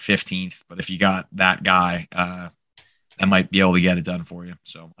 15th, but if you got that guy, that might be able to get it done for you.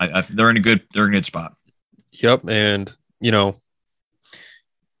 So they're in a good spot. Yep. And,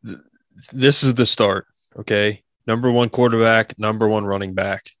 this is the start. Okay. Number 1 quarterback, number 1 running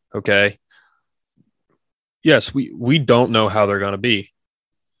back. Okay. Yes, we don't know how they're going to be.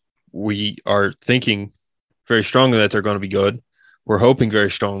 We are thinking very strongly that they're going to be good. We're hoping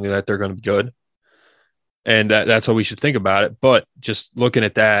very strongly that they're going to be good. And that's how we should think about it. But just looking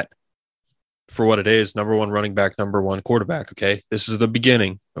at that for what it is, number 1 running back, number 1 quarterback. Okay. This is the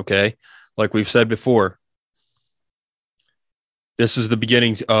beginning. Okay. Like we've said before, this is the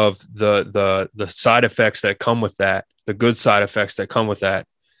beginning of the side effects that come with that, the good side effects that come with that.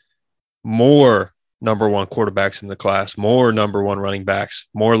 More number 1 quarterbacks in the class, more number 1 running backs,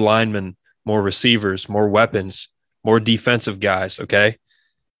 more linemen, more receivers, more weapons, more defensive guys. Okay.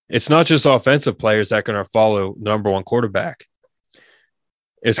 It's not just offensive players that are going to follow number 1 quarterback.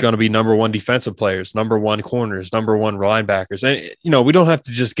 It's going to be number 1 defensive players, number 1 corners, number 1 linebackers. And, we don't have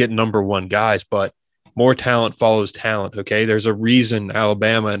to just get number 1 guys, but more talent follows talent. Okay. There's a reason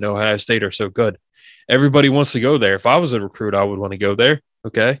Alabama and Ohio State are so good. Everybody wants to go there. If I was a recruit, I would want to go there.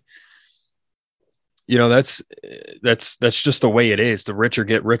 Okay. That's just the way it is. The richer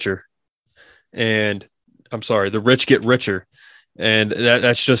get richer. And I'm sorry, the rich get richer. And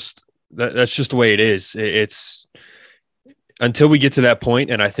that's just the way it is. It's until we get to that point,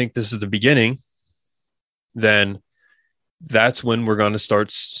 and I think this is the beginning, then that's when we're going to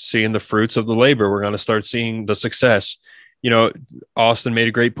start seeing the fruits of the labor. We're going to start seeing the success. Austin made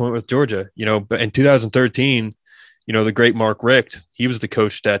a great point with Georgia. But in 2013, the great Mark Richt, he was the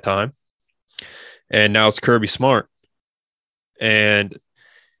coach at that time. And now it's Kirby Smart. And,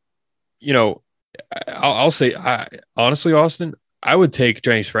 I'll say, honestly, Austin, I would take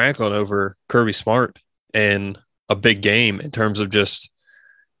James Franklin over Kirby Smart in a big game in terms of just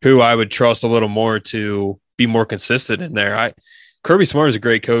who I would trust a little more to be more consistent in there. Kirby Smart is a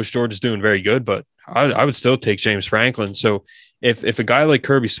great coach. Georgia's doing very good, but I would still take James Franklin. So if a guy like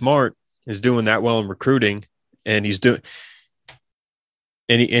Kirby Smart is doing that well in recruiting, and he's doing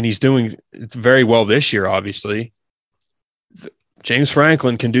very well this year, obviously, James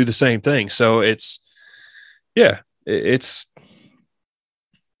Franklin can do the same thing. So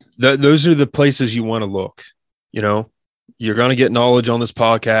those are the places you want to look. You're going to get knowledge on this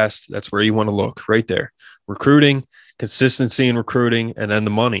podcast. That's where you want to look, right there. Recruiting, consistency in recruiting, and then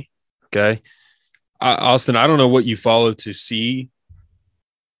the money. Okay. Austin, I don't know what you follow to see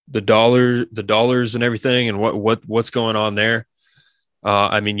the dollars and everything and what's going on there.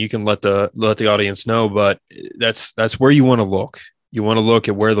 You can let the audience know, but that's where you want to look. You want to look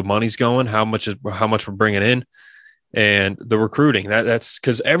at where the money's going, how much we're bringing in, and the recruiting. That's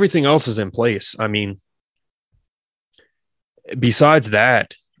because everything else is in place. Besides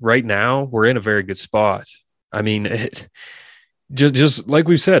that, right now we're in a very good spot. Just like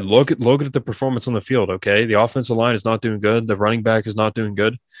we've said, look at the performance on the field. Okay, the offensive line is not doing good. The running back is not doing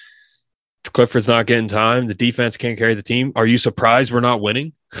good. Clifford's not getting time. The defense can't carry the team. Are you surprised we're not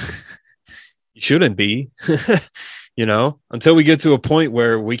winning? You shouldn't be. Until we get to a point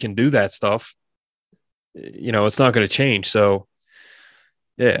where we can do that stuff, it's not going to change. So,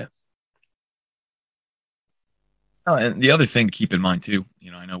 yeah. Oh, and the other thing to keep in mind too,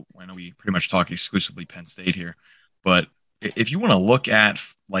 I know we pretty much talk exclusively Penn State here, but if you want to look at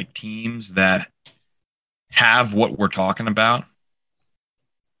like teams that have what we're talking about,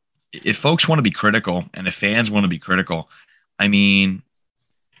 if folks want to be critical and if fans want to be critical, you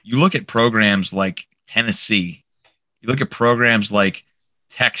look at programs like Tennessee, you look at programs like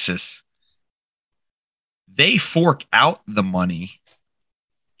Texas, they fork out the money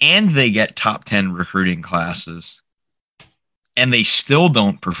and they get top 10 recruiting classes and they still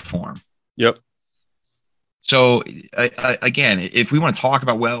don't perform. Yep. So again, if we want to talk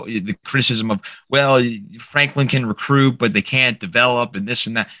about, well, the criticism of, well, Franklin can recruit, but they can't develop and this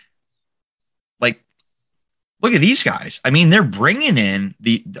and that. Like, look at these guys. I mean, they're bringing in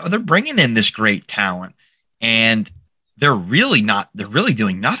this great talent, and they're really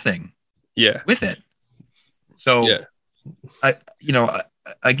doing nothing with it. So,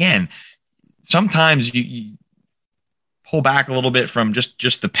 again, sometimes you pull back a little bit from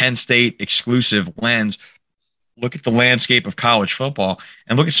just the Penn State exclusive lens. Look at the landscape of college football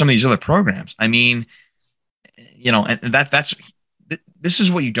and look at some of these other programs. I mean, and this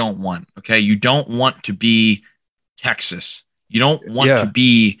is what you don't want. Okay. You don't want to be Texas. You don't want to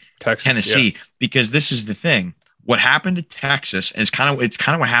be Texas, Tennessee, because this is the thing. What happened to Texas is what's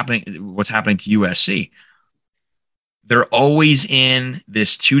happening to USC. They're always in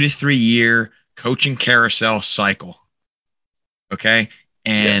this 2 to 3 year coaching carousel cycle. Okay.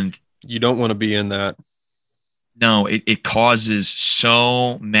 And you don't want to be in that. No, it causes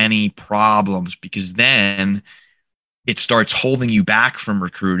so many problems, because then it starts holding you back from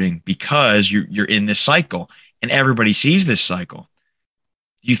recruiting because you're in this cycle and everybody sees this cycle.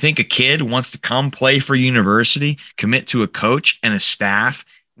 Do you think a kid wants to come play for a university, commit to a coach and a staff,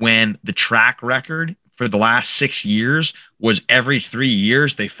 when the track record for the last 6 years was every 3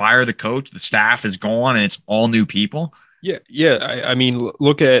 years they fire the coach, the staff is gone, and it's all new people? Yeah. I mean,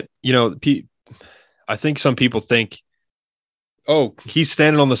 look at, I think some people think, oh, he's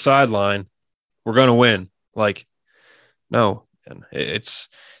standing on the sideline, we're going to win. Like, no, and there's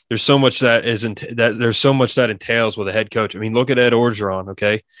so much that entails with a head coach. I mean, look at Ed Orgeron.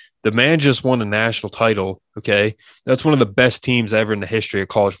 Okay. The man just won a national title. Okay. That's one of the best teams ever in the history of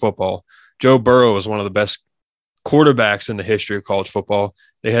college football. Joe Burrow is one of the best quarterbacks in the history of college football.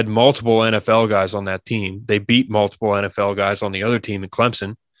 They had multiple NFL guys on that team. They beat multiple NFL guys on the other team in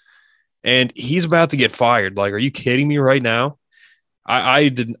Clemson. And he's about to get fired. Like, are you kidding me right now?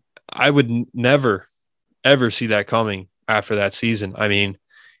 I would never, ever see that coming after that season. I mean,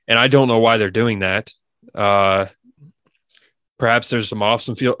 and I don't know why they're doing that. Perhaps there's some off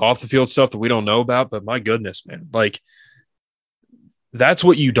the field stuff that we don't know about, but my goodness, man, like, that's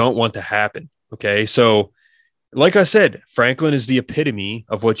what you don't want to happen. Okay. So, like I said, Franklin is the epitome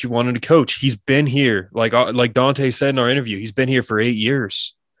of what you wanted to coach. He's been here. Like Dante said in our interview, he's been here for 8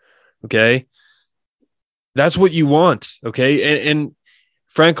 years. Okay. That's what you want. Okay. And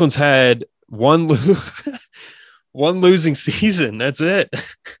Franklin's had one losing season. That's it.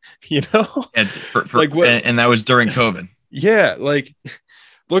 And and that was during COVID. Yeah. Like,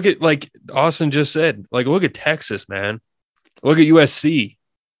 look at, like Austin just said, like, look at Texas, man. Look at USC.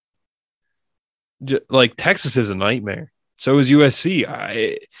 Like, Texas is a nightmare. So is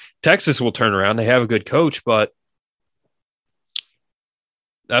USC. Texas will turn around. They have a good coach, but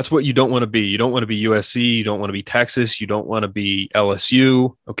that's what you don't want to be. You don't want to be USC. You don't want to be Texas. You don't want to be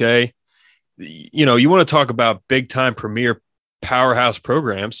LSU. Okay. You want to talk about big time premier powerhouse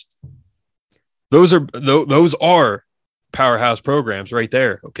programs. Those are powerhouse programs right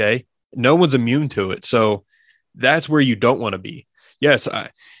there. Okay. No one's immune to it. So that's where you don't want to be. Yes.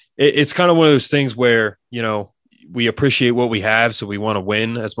 It's kind of one of those things where, we appreciate what we have, so we want to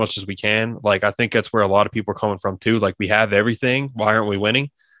win as much as we can. Like, I think that's where a lot of people are coming from too. Like, we have everything. Why aren't we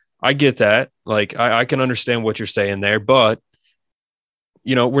winning? I get that. Like, I can understand what you're saying there, but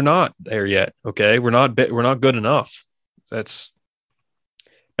we're not there yet. Okay. We're not good enough. That's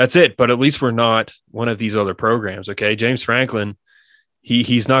it. But at least we're not one of these other programs. Okay. James Franklin,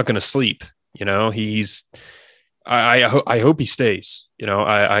 he's not going to sleep. I hope he stays.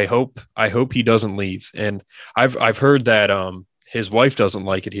 I hope he doesn't leave. And I've heard that his wife doesn't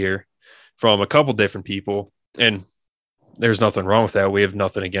like it here from a couple different people, and there's nothing wrong with that. We have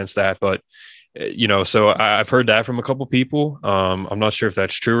nothing against that, but so I've heard that from a couple people. I'm not sure if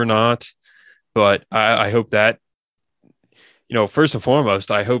that's true or not, but I hope that, first and foremost,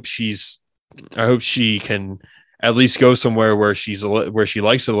 I hope she can at least go somewhere where she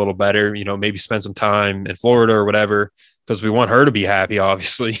likes it a little better, maybe spend some time in Florida or whatever, because we want her to be happy,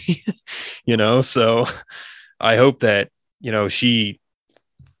 obviously, so I hope that, she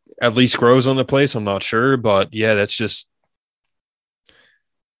at least grows on the place. I'm not sure, but yeah, that's just,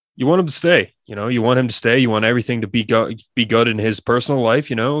 you want him to stay, you want him to stay. You want everything to be good in his personal life,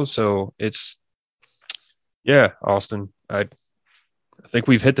 so it's, yeah, Austin, I think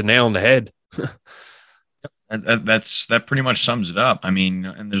we've hit the nail on the head. That pretty much sums it up. I mean,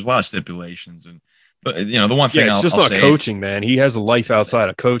 and there's a lot of stipulations, but the one thing it's just not coaching, man. He has a life outside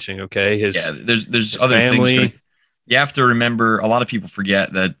of coaching. Okay, there's other family. Things. You have to remember. A lot of people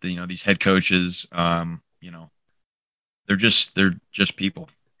forget that these head coaches, they're just people.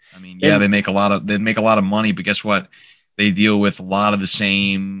 I mean, yeah, they make a lot of money, but guess what? They deal with a lot of the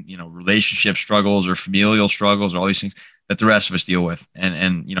same, relationship struggles or familial struggles or all these things that the rest of us deal with.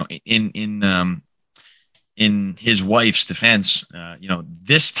 And in his wife's defense,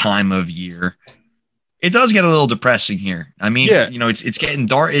 this time of year, it does get a little depressing here. I mean, Yeah. it's getting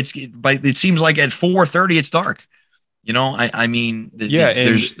dark. It seems like at 4:30 it's dark.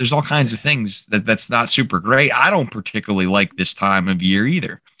 There's all kinds of things that's not super great. I don't particularly like this time of year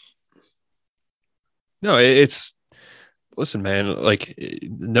either. No, listen, man, like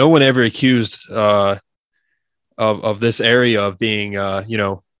no one ever accused of this area of being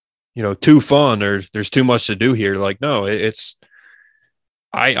too fun or there's too much to do here. Like, no,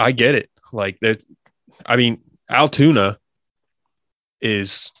 I get it. Like that. I mean, Altoona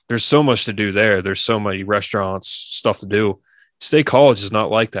there's so much to do there. There's so many restaurants, stuff to do. State College is not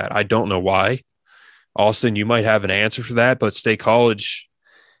like that. I don't know why. Austin, you might have an answer for that, but State College,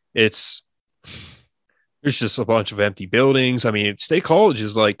 there's just a bunch of empty buildings. I mean, State College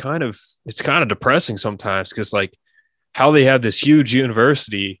is like kind of depressing sometimes because like how they have this huge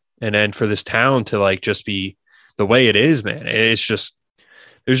university and then for this town to like just be the way it is, man, it's just,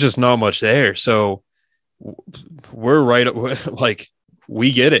 there's just not much there. So we're right. Like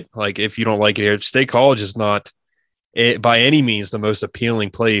we get it. Like if you don't like it here, State College is not by any means the most appealing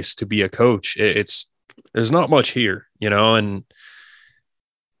place to be a coach. There's not much here, and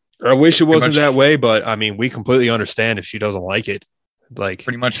I wish it wasn't that way, but I mean, we completely understand if she doesn't like it. Like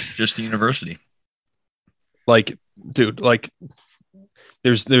pretty much just the university. Like, dude, like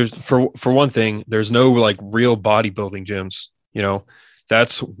there's for one thing, there's no like real bodybuilding gyms,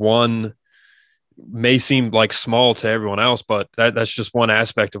 that's one may seem like small to everyone else, but that's just one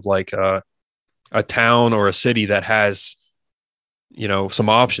aspect of like a town or a city that has, some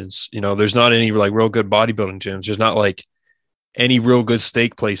options. There's not any like real good bodybuilding gyms. There's not like any real good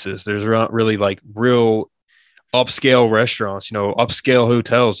steak places. There's not really like real upscale restaurants, upscale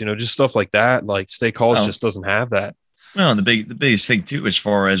hotels, just stuff like that. Like State College just doesn't have that. Well, the biggest thing too, as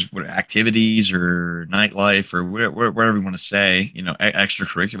far as what activities or nightlife or whatever you want to say,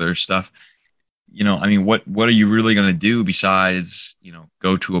 extracurricular stuff. I mean, what are you really going to do besides,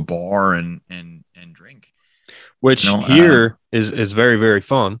 go to a bar and drink? Which here is very, very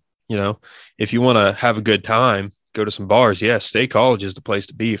fun. If you want to have a good time, go to some bars. Yes, State College is the place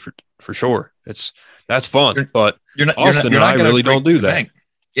to be for sure. That's fun, but Austin and I really don't do that. Bank.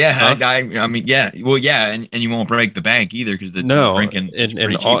 Yeah, huh? I mean, yeah, well, yeah, and you won't break the bank either because the drinking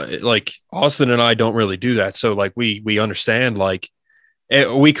and like Austin and I don't really do that. So like we understand like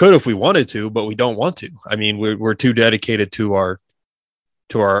we could if we wanted to, but we don't want to. I mean, we're too dedicated to our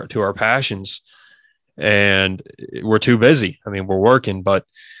passions, and we're too busy. I mean, we're working, but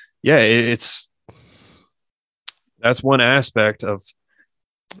yeah, that's one aspect of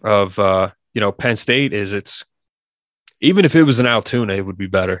Penn State is it's even if it was in Altoona, it would be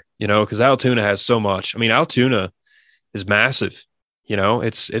better, because Altoona has so much. I mean, Altoona is massive,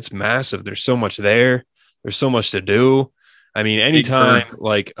 it's massive. There's so much there. There's so much to do. I mean, anytime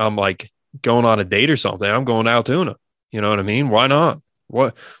like I'm like going on a date or something, I'm going to Altoona. You know what I mean? Why not?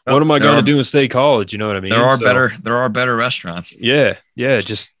 What am I going to do in State College? You know what I mean? There are better restaurants. Yeah. Yeah.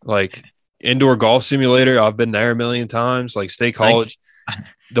 Just like indoor golf simulator. I've been there a million times. Like State College.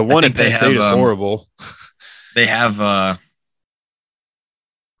 The one at Penn State is horrible. They have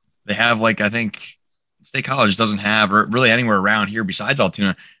like, I think State College doesn't have really anywhere around here besides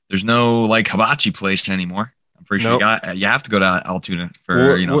Altoona. There's no like hibachi place anymore. I'm pretty sure you have to go to Altoona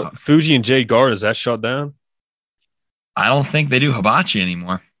for, Fuji and Jade Garden, is that shut down? I don't think they do hibachi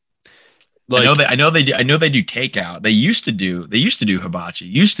anymore. Like, I know they do takeout. They used to do hibachi.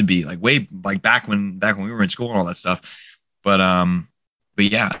 Used to be like way like back when we were in school and all that stuff. But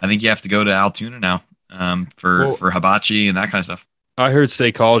yeah, I think you have to go to Altoona now for hibachi and that kind of stuff. I heard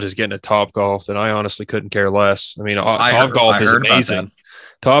State College is getting a Top Golf, and I honestly couldn't care less. I mean, Top Golf is amazing.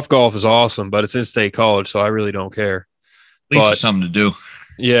 Top Golf is awesome, but it's in State College, so I really don't care. At least it's something to do.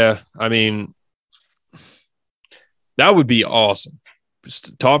 Yeah, I mean, that would be awesome.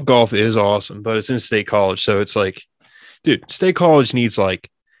 Top Golf is awesome, but it's in State College, so it's like, dude, State College needs they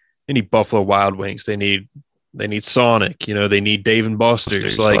need Buffalo Wild Wings. They need Sonic. They need Dave and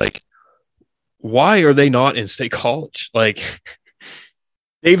Buster's. Like, why are they not in State College? Like,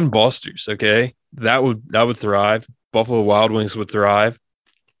 Dave and Buster's, okay, that would thrive. Buffalo Wild Wings would thrive.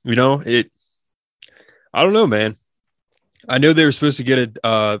 I don't know, man. I know they were supposed to get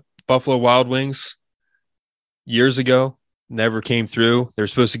a Buffalo Wild Wings years ago. Never came through. They're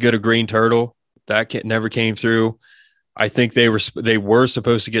supposed to get a Green Turtle. That never came through. I think they were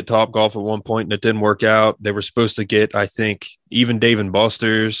supposed to get Topgolf at one point and it didn't work out. They were supposed to get, I think, even Dave and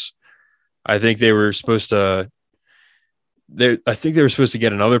Buster's. I think they were supposed to. I think they were supposed to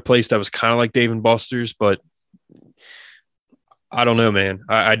get another place that was kind of like Dave and Buster's, but I don't know, man.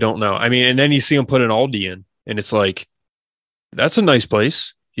 I don't know. I mean, and then you see them put an Aldi in, and it's like, that's a nice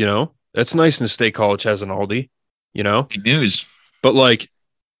place, you know. That's nice. And State College has an Aldi, you know. Good news. But like,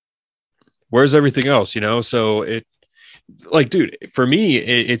 where's everything else, you know? So it, like, dude, for me,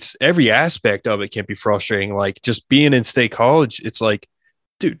 it's every aspect of it can be frustrating. Like, just being in State College, it's like,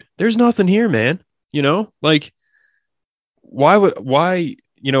 dude, there's nothing here, man. You know, like, why,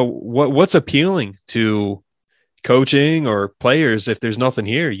 you know, what's appealing to coaching or players if there's nothing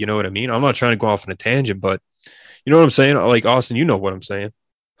here? You know what I mean? I'm not trying to go off on a tangent, but you know what I'm saying? Like, Austin, you know what I'm saying.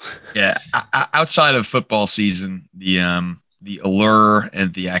 Yeah. Outside of football season, the allure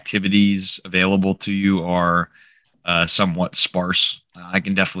and the activities available to you are somewhat sparse. I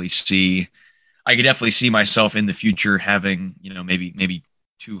can definitely see myself in the future having, you know, maybe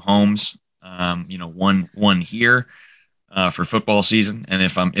two homes, you know, one here for football season. And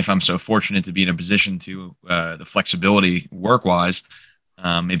if I'm so fortunate to be in a position to the flexibility work wise,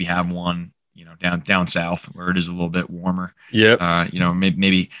 maybe have one, you know, down south where it is a little bit warmer. Yeah. You know,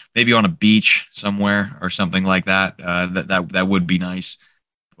 maybe on a beach somewhere or something like that. That would be nice.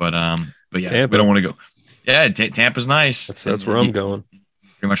 But yeah, Tampa. We don't want to go. Yeah, Tampa's nice. That's where I'm going.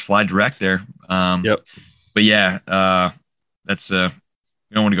 Pretty much fly direct there. Yep. But yeah, that's we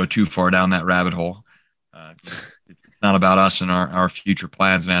don't want to go too far down that rabbit hole. It's not about us and our future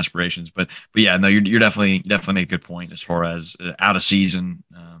plans and aspirations. But yeah, no, you're definitely make a good point as far as out of season,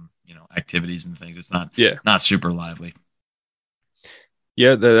 you know, activities and things. It's not super lively.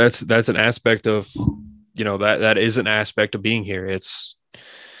 Yeah, that's an aspect of, you know, that is an aspect of being here. It's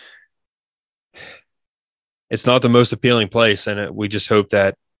not the most appealing place, and we just hope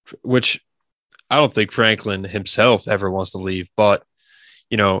that, which I don't think Franklin himself ever wants to leave, but,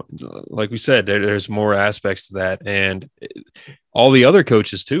 you know, like we said, there's more aspects to that, and all the other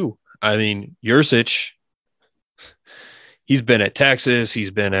coaches too. I mean, Yurcich, he's been at Texas,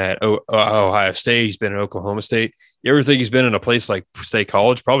 he's been at Ohio State, he's been at Oklahoma State. You ever think he's been in a place like State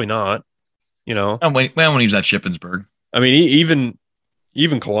College? Probably not. You know, when he was at Shippensburg. I mean,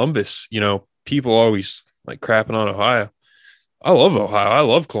 even Columbus. You know, people always like crapping on Ohio. I love Ohio. I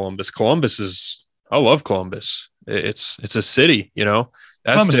love Columbus. I love Columbus. It's a city, you know.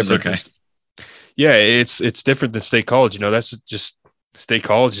 That's Columbus different. Is okay. Yeah, it's different than State College. You know, that's just State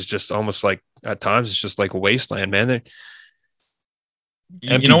College is just almost like at times it's just like a wasteland, man.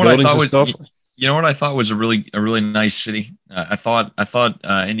 You know what I thought was a really nice city. I thought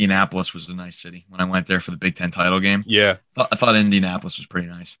Indianapolis was a nice city when I went there for the Big Ten title game. Yeah, I thought Indianapolis was pretty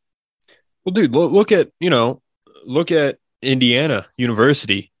nice. Well, dude, look at Indiana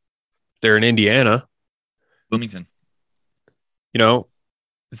University. They're in Indiana. Bloomington. You know,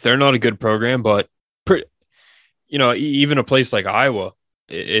 they're not a good program, but, you know, even a place like Iowa,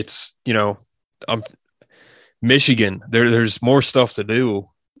 it's, you know, Michigan, there's more stuff to do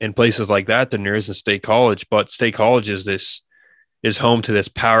in places like that than there is in State College, but State College is home to this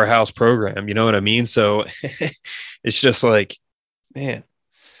powerhouse program. You know what I mean? So it's just like, man,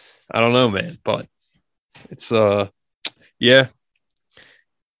 I don't know, man, but it's yeah.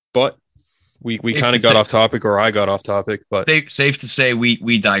 But we kind of got off topic, or I got off topic, but safe to say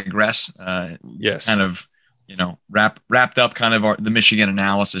we digress. Yes. Kind of, you know, wrapped up kind of the Michigan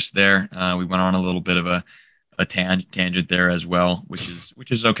analysis there. We went on a little bit of a tangent there as well, which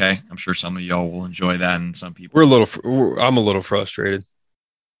is okay. I'm sure some of y'all will enjoy that, and some people I'm a little frustrated.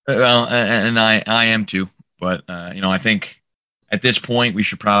 Well, and I am too, but you know, I think at this point we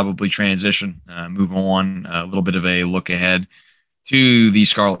should probably transition, move on, a little bit of a look ahead to the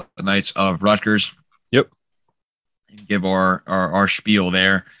Scarlet Knights of Rutgers. Yep. And give our spiel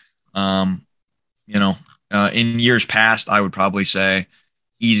there. You know, in years past, I would probably say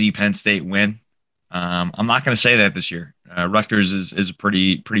easy Penn State win. I'm not going to say that this year. Rutgers is a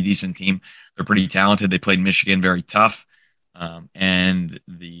pretty decent team. They're pretty talented. They played Michigan very tough. And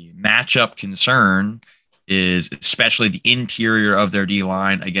the matchup concern is especially the interior of their D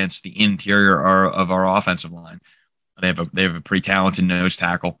line against the interior of our offensive line. They have a pretty talented nose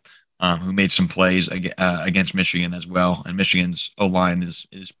tackle who made some plays against Michigan as well. And Michigan's O line is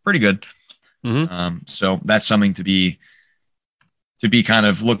pretty good. Mm-hmm. So that's something to be kind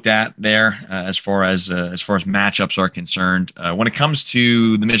of looked at there as far as matchups are concerned. When it comes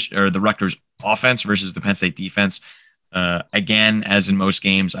to the Rutgers offense versus the Penn State defense, again, as in most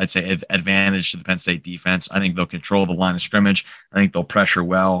games, I'd say advantage to the Penn State defense. I think they'll control the line of scrimmage. I think they'll pressure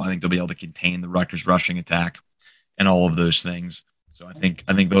well. I think they'll be able to contain the Rutgers rushing attack. and all of those things. So I think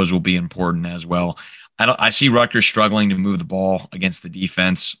those will be important as well. I see Rutgers struggling to move the ball against the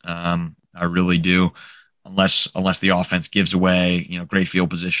defense. I really do, unless the offense gives away, great field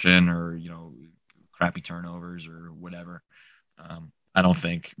position or crappy turnovers or whatever. I don't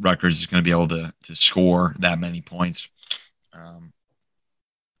think Rutgers is going to be able to score that many points. And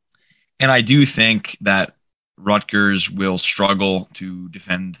I do think that Rutgers will struggle to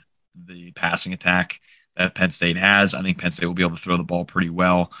defend the passing attack that Penn State has. I think Penn State will be able to throw the ball pretty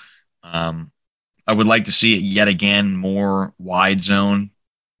well. I would like to see it yet again, more wide zone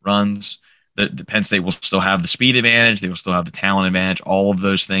runs. The Penn State will still have the speed advantage. They will still have the talent advantage. All of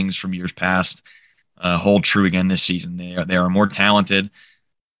those things from years past hold true again this season. They are more talented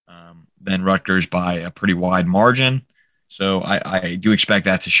than Rutgers by a pretty wide margin. So I do expect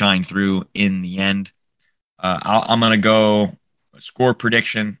that to shine through in the end. I'm going to go score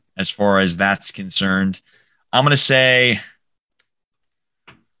prediction as far as that's concerned. I'm going to say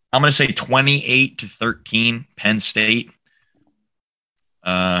 28-13 Penn State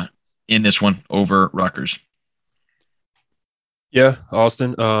in this one over Rutgers. Yeah,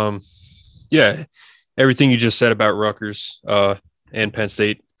 Austin. Yeah, everything you just said about Rutgers and Penn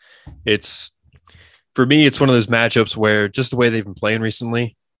State, for me, it's one of those matchups where just the way they've been playing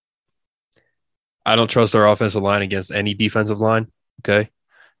recently, I don't trust our offensive line against any defensive line. Okay.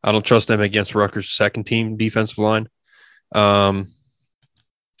 I don't trust them against Rutgers' second team defensive line. I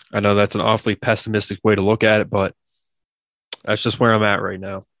know that's an awfully pessimistic way to look at it, but that's just where I'm at right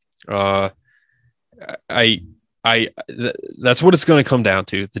now. That's what it's going to come down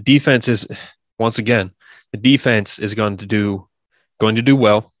to. The defense is, once again, going to do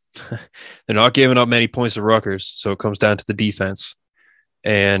well. They're not giving up many points to Rutgers, so it comes down to the defense.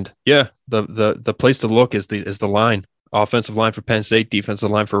 And yeah, the place to look is the line. Offensive line for Penn State,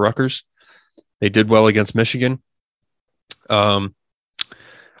 defensive line for Rutgers. They did well against Michigan.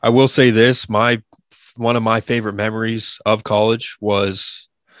 I will say this, one of my favorite memories of college was,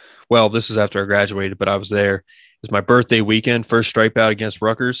 well, this is after I graduated, but I was there. It was my birthday weekend, first stripe out against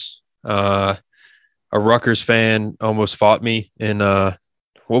Rutgers. A Rutgers fan almost fought me in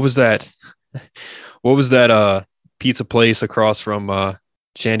what was that? What was that pizza place across from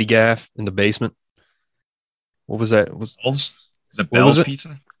Shandy Gaff in the basement? What was that? Bell's? Is it Bell's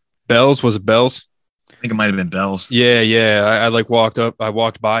Pizza? Bell's? Was it Bell's? I think it might have been Bell's. Yeah. I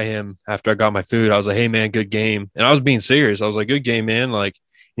walked by him after I got my food. I was like, "Hey man, good game." And I was being serious. I was like, "Good game, man." Like,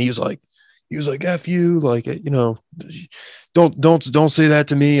 and he was like, "F you," like, don't say that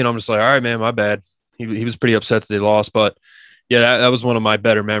to me. And I'm just like, "All right, man, my bad." He was pretty upset that they lost, but yeah, that was one of my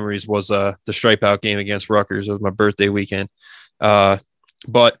better memories was the stripe out game against Rutgers. It was my birthday weekend. But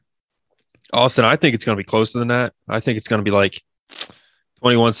Austin, I think it's going to be closer than that. I think it's going to be like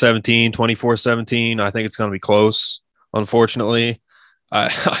 21-17, 24-17. I think it's going to be close. Unfortunately, I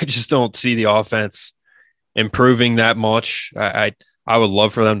just don't see the offense improving that much. I would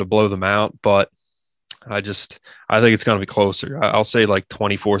love for them to blow them out, but I think it's going to be closer. I'll say like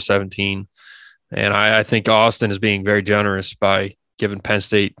 24-17. And I think Austin is being very generous by giving Penn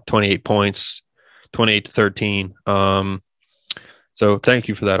State 28 points, 28-13. So thank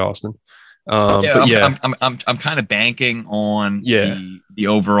you for that, Austin. I'm kind of banking on the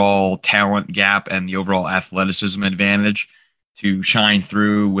overall talent gap and the overall athleticism advantage to shine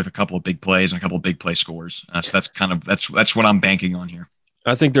through with a couple of big plays and a couple of big play scores. So that's what I'm banking on here.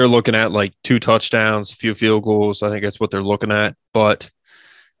 I think they're looking at like 2 touchdowns, a few field goals. I think that's what they're looking at. But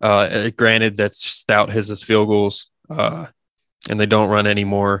granted, that Stout has his field goals, and they don't run any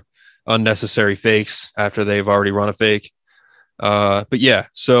more unnecessary fakes after they've already run a fake. But yeah,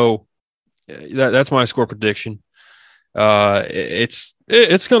 so that's my score prediction. It's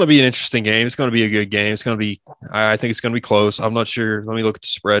going to be an interesting game. It's going to be a good game. I think it's going to be close. I'm not sure. Let me look at the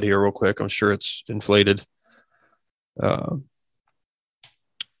spread here real quick. I'm sure it's inflated.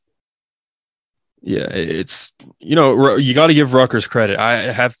 Yeah, it's, you got to give Rutgers credit.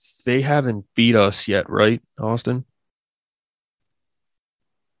 They haven't beat us yet, right, Austin?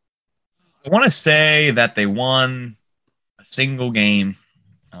 I want to say that they won a single game.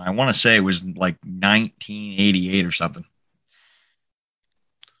 I want to say it was like 1988 or something.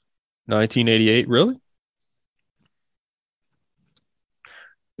 1988, really?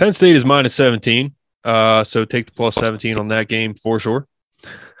 Penn State is minus 17. So take the plus 17 on that game for sure.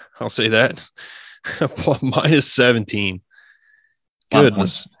 I'll say that. Minus 17.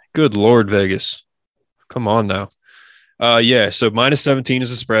 Goodness. Good Lord, Vegas. Come on now. Yeah, so minus 17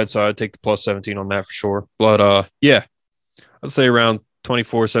 is the spread, so I'd take the plus 17 on that for sure. But yeah, I'd say around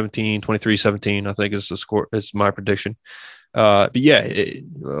 24-17, 23-17, I think is the score. Is my prediction. But yeah,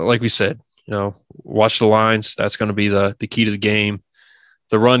 like we said, watch the lines. That's going to be the key to the game.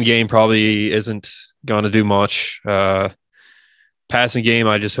 The run game probably isn't going to do much. Passing game,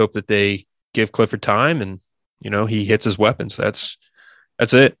 I just hope that they give Clifford time and, he hits his weapons. That's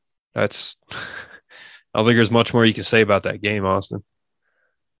it. I don't think there's much more you can say about that game, Austin.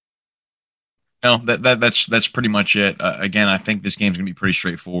 No, that's pretty much it. Again, I think this game's going to be pretty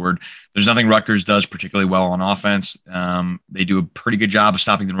straightforward. There's nothing Rutgers does particularly well on offense. They do a pretty good job of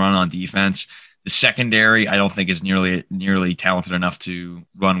stopping the run on defense. The secondary, I don't think is nearly talented enough to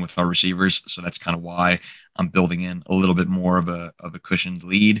run with our receivers. So that's kind of why I'm building in a little bit more of a cushioned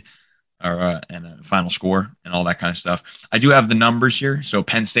lead and a final score and all that kind of stuff. I do have the numbers here. So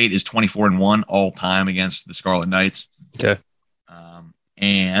Penn State is 24-1 all time against the Scarlet Knights. Okay.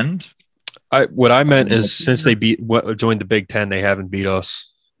 And what I meant is since they joined the Big Ten, they haven't beat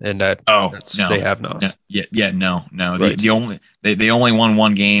us, and no, they have not. No. Right. They only won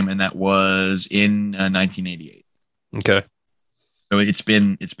one game, and that was in 1988. Okay. So it's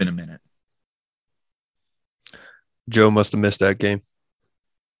been a minute. Joe must have missed that game.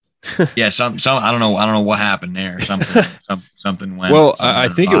 Yeah, some I don't know what happened there. Something went. Well, I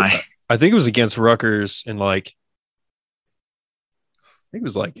think it was against Rutgers in I think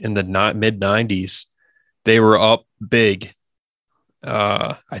it was in the mid 90s. They were up big.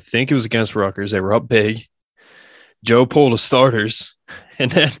 I think it was against Rutgers. They were up big. Joe pulled the starters, and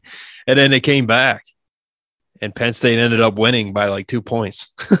then they came back, and Penn State ended up winning by 2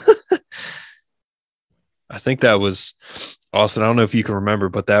 points. I think that was Austin. I don't know if you can remember,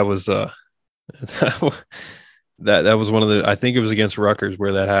 but that was that was one of the. I think it was against Rutgers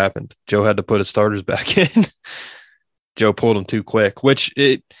where that happened. Joe had to put his starters back in. Joe pulled him too quick, which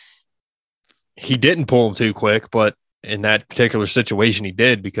he didn't pull him too quick, but in that particular situation he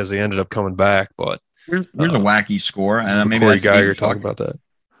did because they ended up coming back. But here's a wacky score, and maybe Corey Geiger talking about that.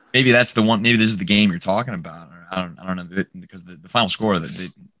 Maybe that's the one. Maybe this is the game you're talking about. Or I don't know because the final score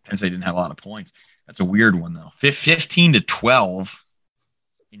that Penn State didn't have a lot of points. That's a weird one though. 15-12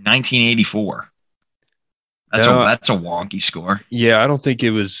 in 1984. That's a wonky score. Yeah, I don't think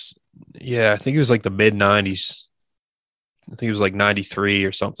it was. Yeah, I think it was the mid 90s. I think it was 93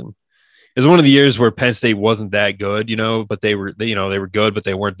 or something. It was one of the years where Penn State wasn't that good, but they were good, but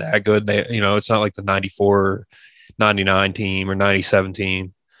they weren't that good. They, it's not like the 94, 99 team or 97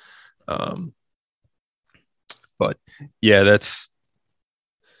 team. But yeah, that's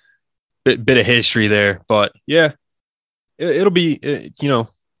bit of history there. But yeah, it'll be,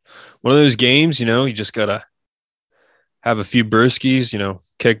 one of those games, you just got to have a few brewskis,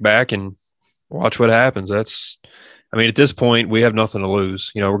 kick back and watch what happens. At this point, we have nothing to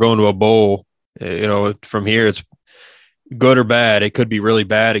lose. We're going to a bowl. From here, it's good or bad. It could be really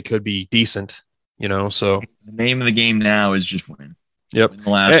bad. It could be decent. So the name of the game now is just win. Yep. Win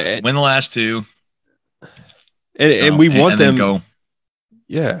the last two. And we want them. Go.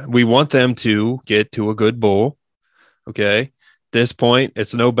 Yeah, we want them to get to a good bowl. Okay. At this point,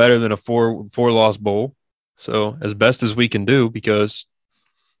 it's no better than a four-loss bowl. So as best as we can do, because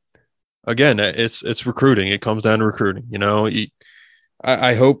again, it's recruiting. It comes down to recruiting.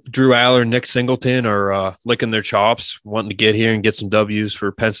 I hope Drew Aller and Nick Singleton are licking their chops, wanting to get here and get some W's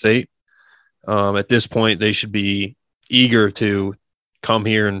for Penn State. At this point, they should be eager to come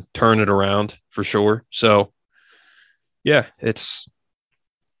here and turn it around for sure. So, yeah, it's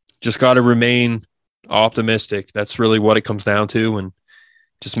just got to remain optimistic. That's really what it comes down to. And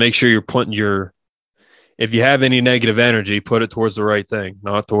just make sure you're putting if you have any negative energy, put it towards the right thing,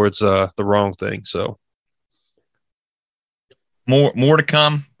 not towards the wrong thing. So more to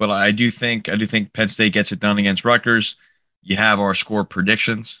come, but I do think Penn State gets it done against Rutgers. You have our score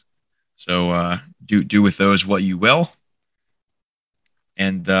predictions, so do with those what you will.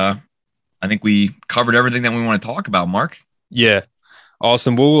 And I think we covered everything that we want to talk about, Mark. Yeah,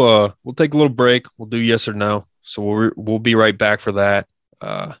 awesome. We'll take a little break. We'll do yes or no. So we'll be right back for that.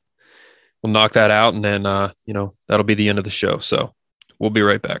 We'll knock that out, and then, that'll be the end of the show. So we'll be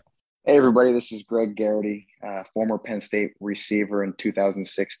right back. Hey, everybody. This is Greg Garrity, former Penn State receiver and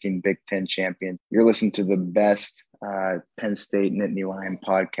 2016 Big Ten champion. You're listening to the best Penn State Nittany Lion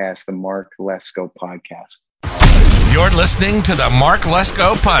podcast, the Mark Lesko podcast. You're listening to the Mark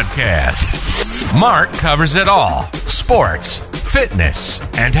Lesko podcast. Mark covers it all: sports, fitness,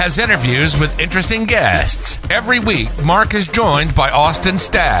 and has interviews with interesting guests. Every week, Mark is joined by Austin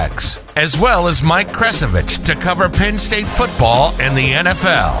Staggs, as well as Mike Kresovich, to cover Penn State football and the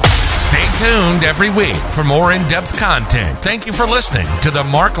NFL. Stay tuned every week for more in-depth content. Thank you for listening to the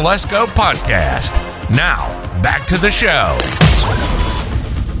Mark Lesko podcast. Now, back to the show.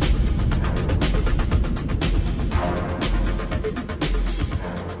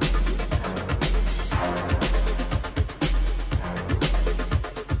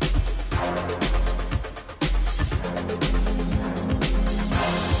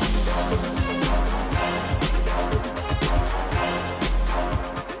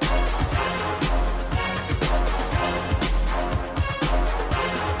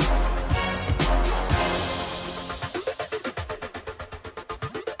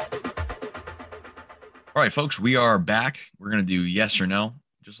 All right, folks, we are back. We're going to do yes or no,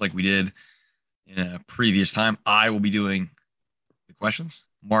 just like we did in a previous time. I will be doing the questions.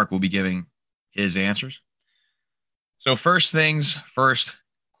 Mark will be giving his answers. So first things first,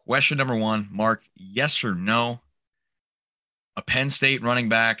 question number one, Mark, yes or no? A Penn State running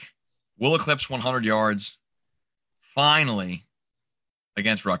back will eclipse 100 yards finally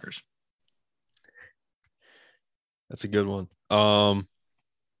against Rutgers. That's a good one.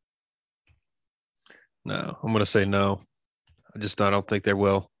 No, I'm going to say no. I don't think they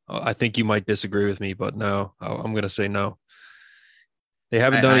will. I think you might disagree with me, but no, I'm going to say no. They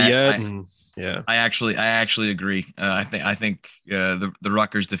haven't done it yet, and yeah. I actually agree. I think the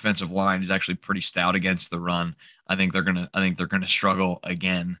Rutgers defensive line is actually pretty stout against the run. I think they're gonna struggle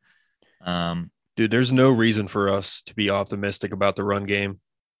again. Dude, there's no reason for us to be optimistic about the run game.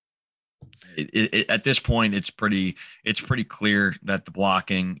 At this point, it's pretty clear that the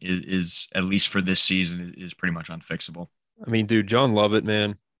blocking is at least for this season is pretty much unfixable. I mean, dude, John Lovett,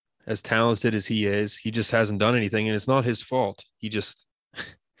 man, as talented as he is, he just hasn't done anything, and it's not his fault. He just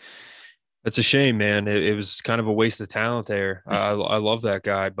it's a shame, man. It was kind of a waste of talent there. I love that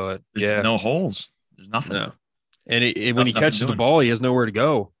guy, but There's no holes. There's nothing. No. And when he catches the ball, he has nowhere to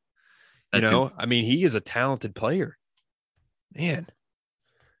go. I mean, he is a talented player, man.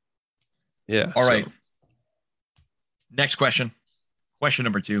 Yeah. All right. Next question. Question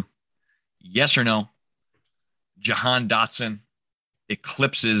number 2. Yes or no? Jahan Dotson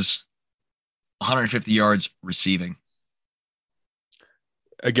eclipses 150 yards receiving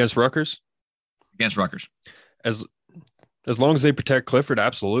against Rutgers. Against Rutgers. As long as they protect Clifford,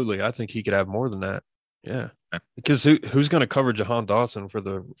 absolutely. I think he could have more than that. Yeah. Okay. Because who's going to cover Jahan Dotson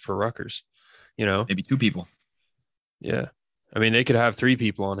for Rutgers? Maybe 2 people. Yeah. I mean, they could have 3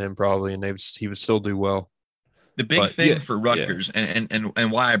 people on him probably, and he would still do well. The big thing for Rutgers,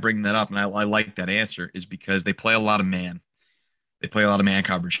 and why I bring that up, and I like that answer, is because they play a lot of man. They play a lot of man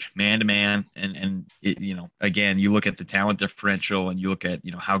coverage, man to man, and again, you look at the talent differential, and you look at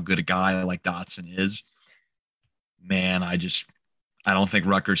how good a guy like Dotson is. Man, I don't think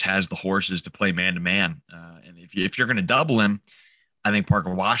Rutgers has the horses to play man to man, and if you're going to double him, I think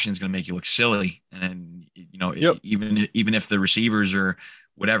Parker Washington's going to make you look silly, and even if the receivers are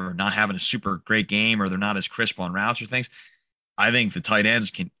whatever, not having a super great game or they're not as crisp on routes or things, I think the tight ends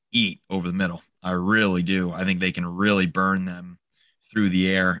can eat over the middle. I really do. I think they can really burn them through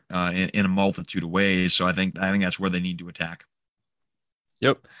the air in a multitude of ways. So I think that's where they need to attack.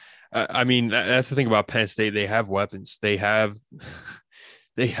 Yep. I mean, that's the thing about Penn State. They have weapons. They have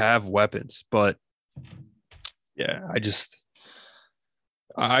weapons, but yeah,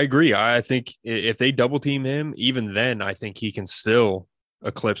 I agree. I think if they double team him, even then, I think he can still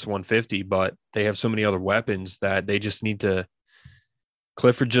eclipse 150, but they have so many other weapons that they just need to.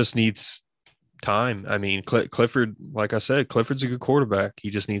 Clifford just needs time. I mean, Clifford, like I said, Clifford's a good quarterback. He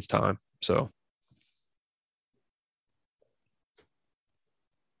just needs time. So.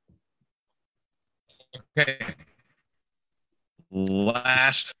 Okay.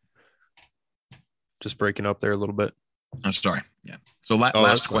 Last. Just breaking up there a little bit. I'm sorry. Yeah. So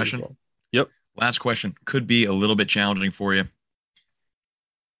last question. Yep. Last question could be a little bit challenging for you.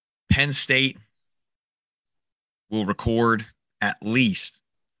 Penn State will record at least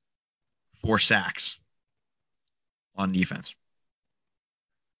 4 sacks on defense.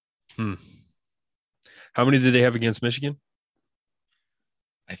 How many did they have against Michigan?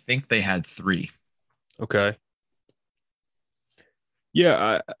 I think they had 3. Okay.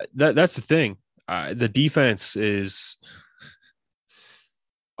 Yeah, that's the thing. The defense is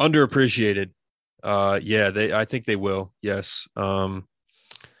underappreciated. I think they will. Yes.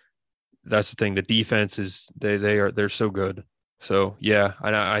 That's the thing. The defense is they're so good. So yeah,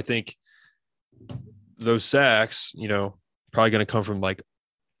 I think those sacks, probably going to come from like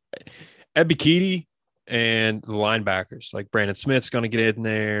Ebiketie and the linebackers. Like Brandon Smith's going to get in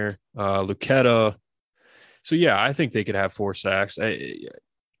there, Lucetta. So yeah, I think they could have 4 sacks.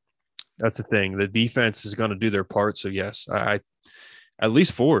 That's the thing. The defense is going to do their part. So yes, I at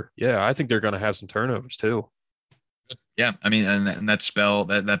least 4. Yeah, I think they're going to have some turnovers too. Yeah, I mean, and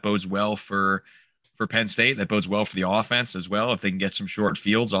that bodes well for Penn State. That bodes well for the offense as well if they can get some short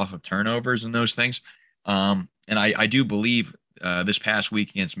fields off of turnovers and those things. And I do believe this past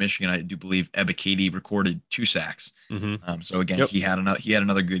week against Michigan, I do believe Ebiketie recorded 2 sacks. Mm-hmm. So again, he had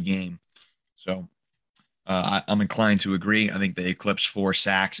another good game. So I'm inclined to agree. I think they eclipse 4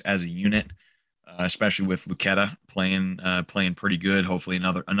 sacks as a unit, especially with Lucetta playing pretty good. Hopefully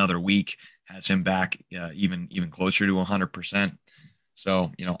another week has him back even closer to 100%.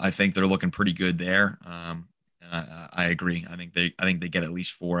 So I think they're looking pretty good there. And I agree. I think they get at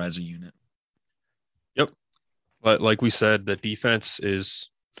least 4 as a unit. Yep. But like we said, the defense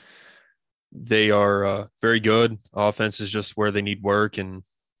they are very good. Offense is just where they need work, and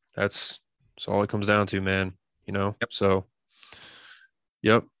that's all it comes down to, man. Yep. So,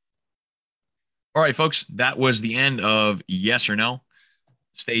 yep. All right, folks, that was the end of Yes or No.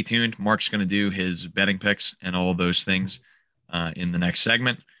 Stay tuned. Mark's going to do his betting picks and all of those things in the next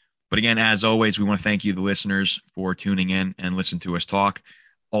segment. But again, as always, we want to thank you, the listeners, for tuning in and listen to us talk.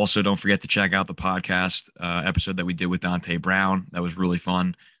 Also, don't forget to check out the podcast episode that we did with Dante Brown. That was really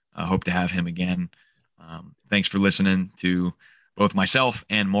fun. Hope to have him again. Thanks for listening to both myself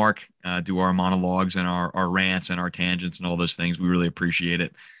and Mark do our monologues and our rants and our tangents and all those things. We really appreciate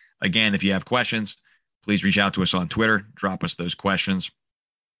it. Again, if you have questions, please reach out to us on Twitter. Drop us those questions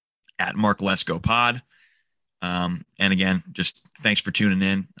at Mark Lesko Pod. And again, just thanks for tuning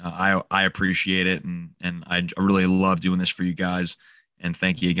in. I appreciate it. And I really love doing this for you guys. And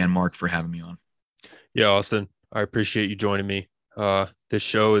thank you again, Mark, for having me on. Yeah, Austin, I appreciate you joining me. This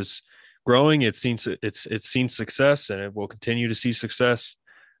show is growing. It's seen success, and it will continue to see success.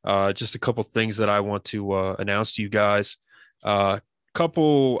 Just a couple things that I want to announce to you guys.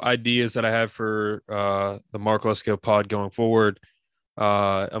 Couple ideas that I have for the Mark Lesko Pod going forward.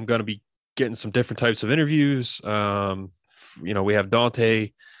 I'm going to be getting some different types of interviews. We have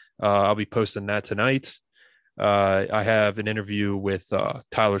Dante. I'll be posting that tonight. I have an interview with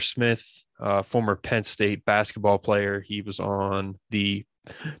Tyler Smith, former Penn State basketball player. He was on the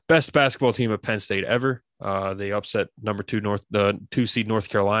best basketball team of Penn State ever. They upset number 2 seed North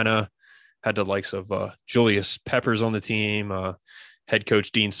Carolina, had the likes of Julius Peppers on the team, head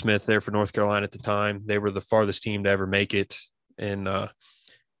coach Dean Smith there for North Carolina at the time. They were the farthest team to ever make it in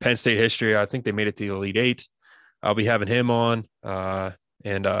Penn State history. I think they made it to the Elite Eight. I'll be having him on,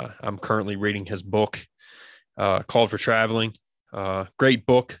 and I'm currently reading his book called For Traveling. Great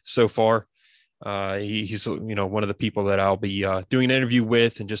book so far. He's one of the people that I'll be doing an interview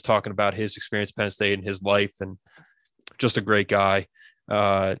with and just talking about his experience at Penn State and his life, and just a great guy.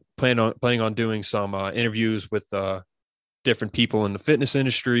 Planning on doing some interviews with different people in the fitness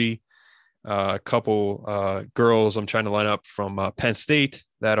industry. A couple girls I'm trying to line up from Penn State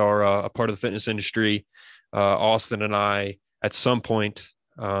that are a part of the fitness industry. Austin and I, at some point,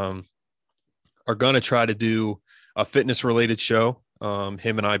 are going to try to do a fitness-related show.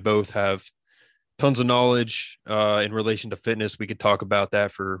 Him and I both have tons of knowledge in relation to fitness. We could talk about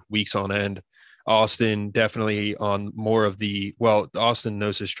that for weeks on end. Austin definitely on more of Austin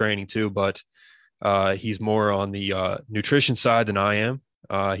knows his training too, but he's more on the nutrition side than I am.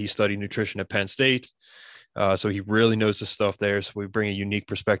 He studied nutrition at Penn State, so he really knows the stuff there. So we bring a unique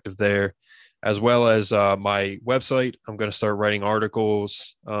perspective there, as well as my website. I'm going to start writing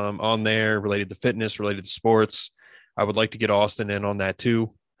articles on there related to fitness, related to sports. I would like to get Austin in on that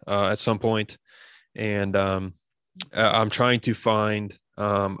too at some point. And I'm trying to find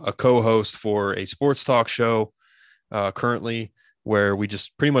a co-host for a sports talk show currently, where we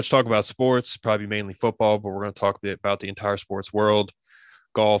just pretty much talk about sports, probably mainly football, but we're going to talk a bit about the entire sports world.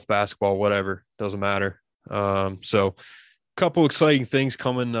 Golf, basketball, whatever, doesn't matter. So a couple exciting things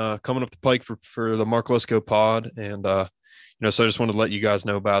coming up the pike for the Mark Lesko Pod. And, so I just wanted to let you guys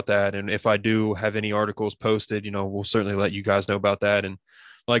know about that. And if I do have any articles posted, we'll certainly let you guys know about that. And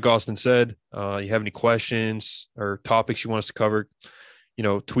like Austin said, you have any questions or topics you want us to cover,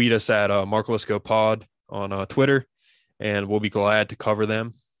 tweet us at Mark Lesko Pod on Twitter, and we'll be glad to cover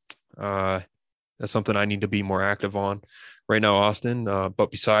them. That's something I need to be more active on right now, Austin.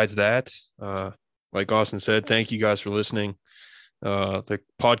 But besides that, like Austin said, thank you guys for listening. The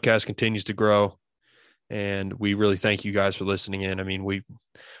podcast continues to grow, and we really thank you guys for listening in. I mean,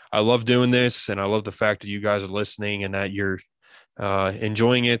 I love doing this, and I love the fact that you guys are listening and that you're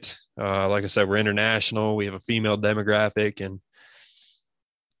enjoying it. Like I said, we're international. We have a female demographic, and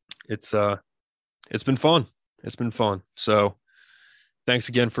it's been fun. It's been fun. So thanks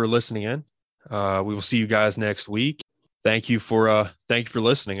again for listening in. We will see you guys next week. Thank you for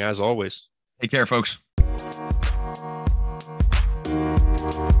listening, as always. Take care, folks.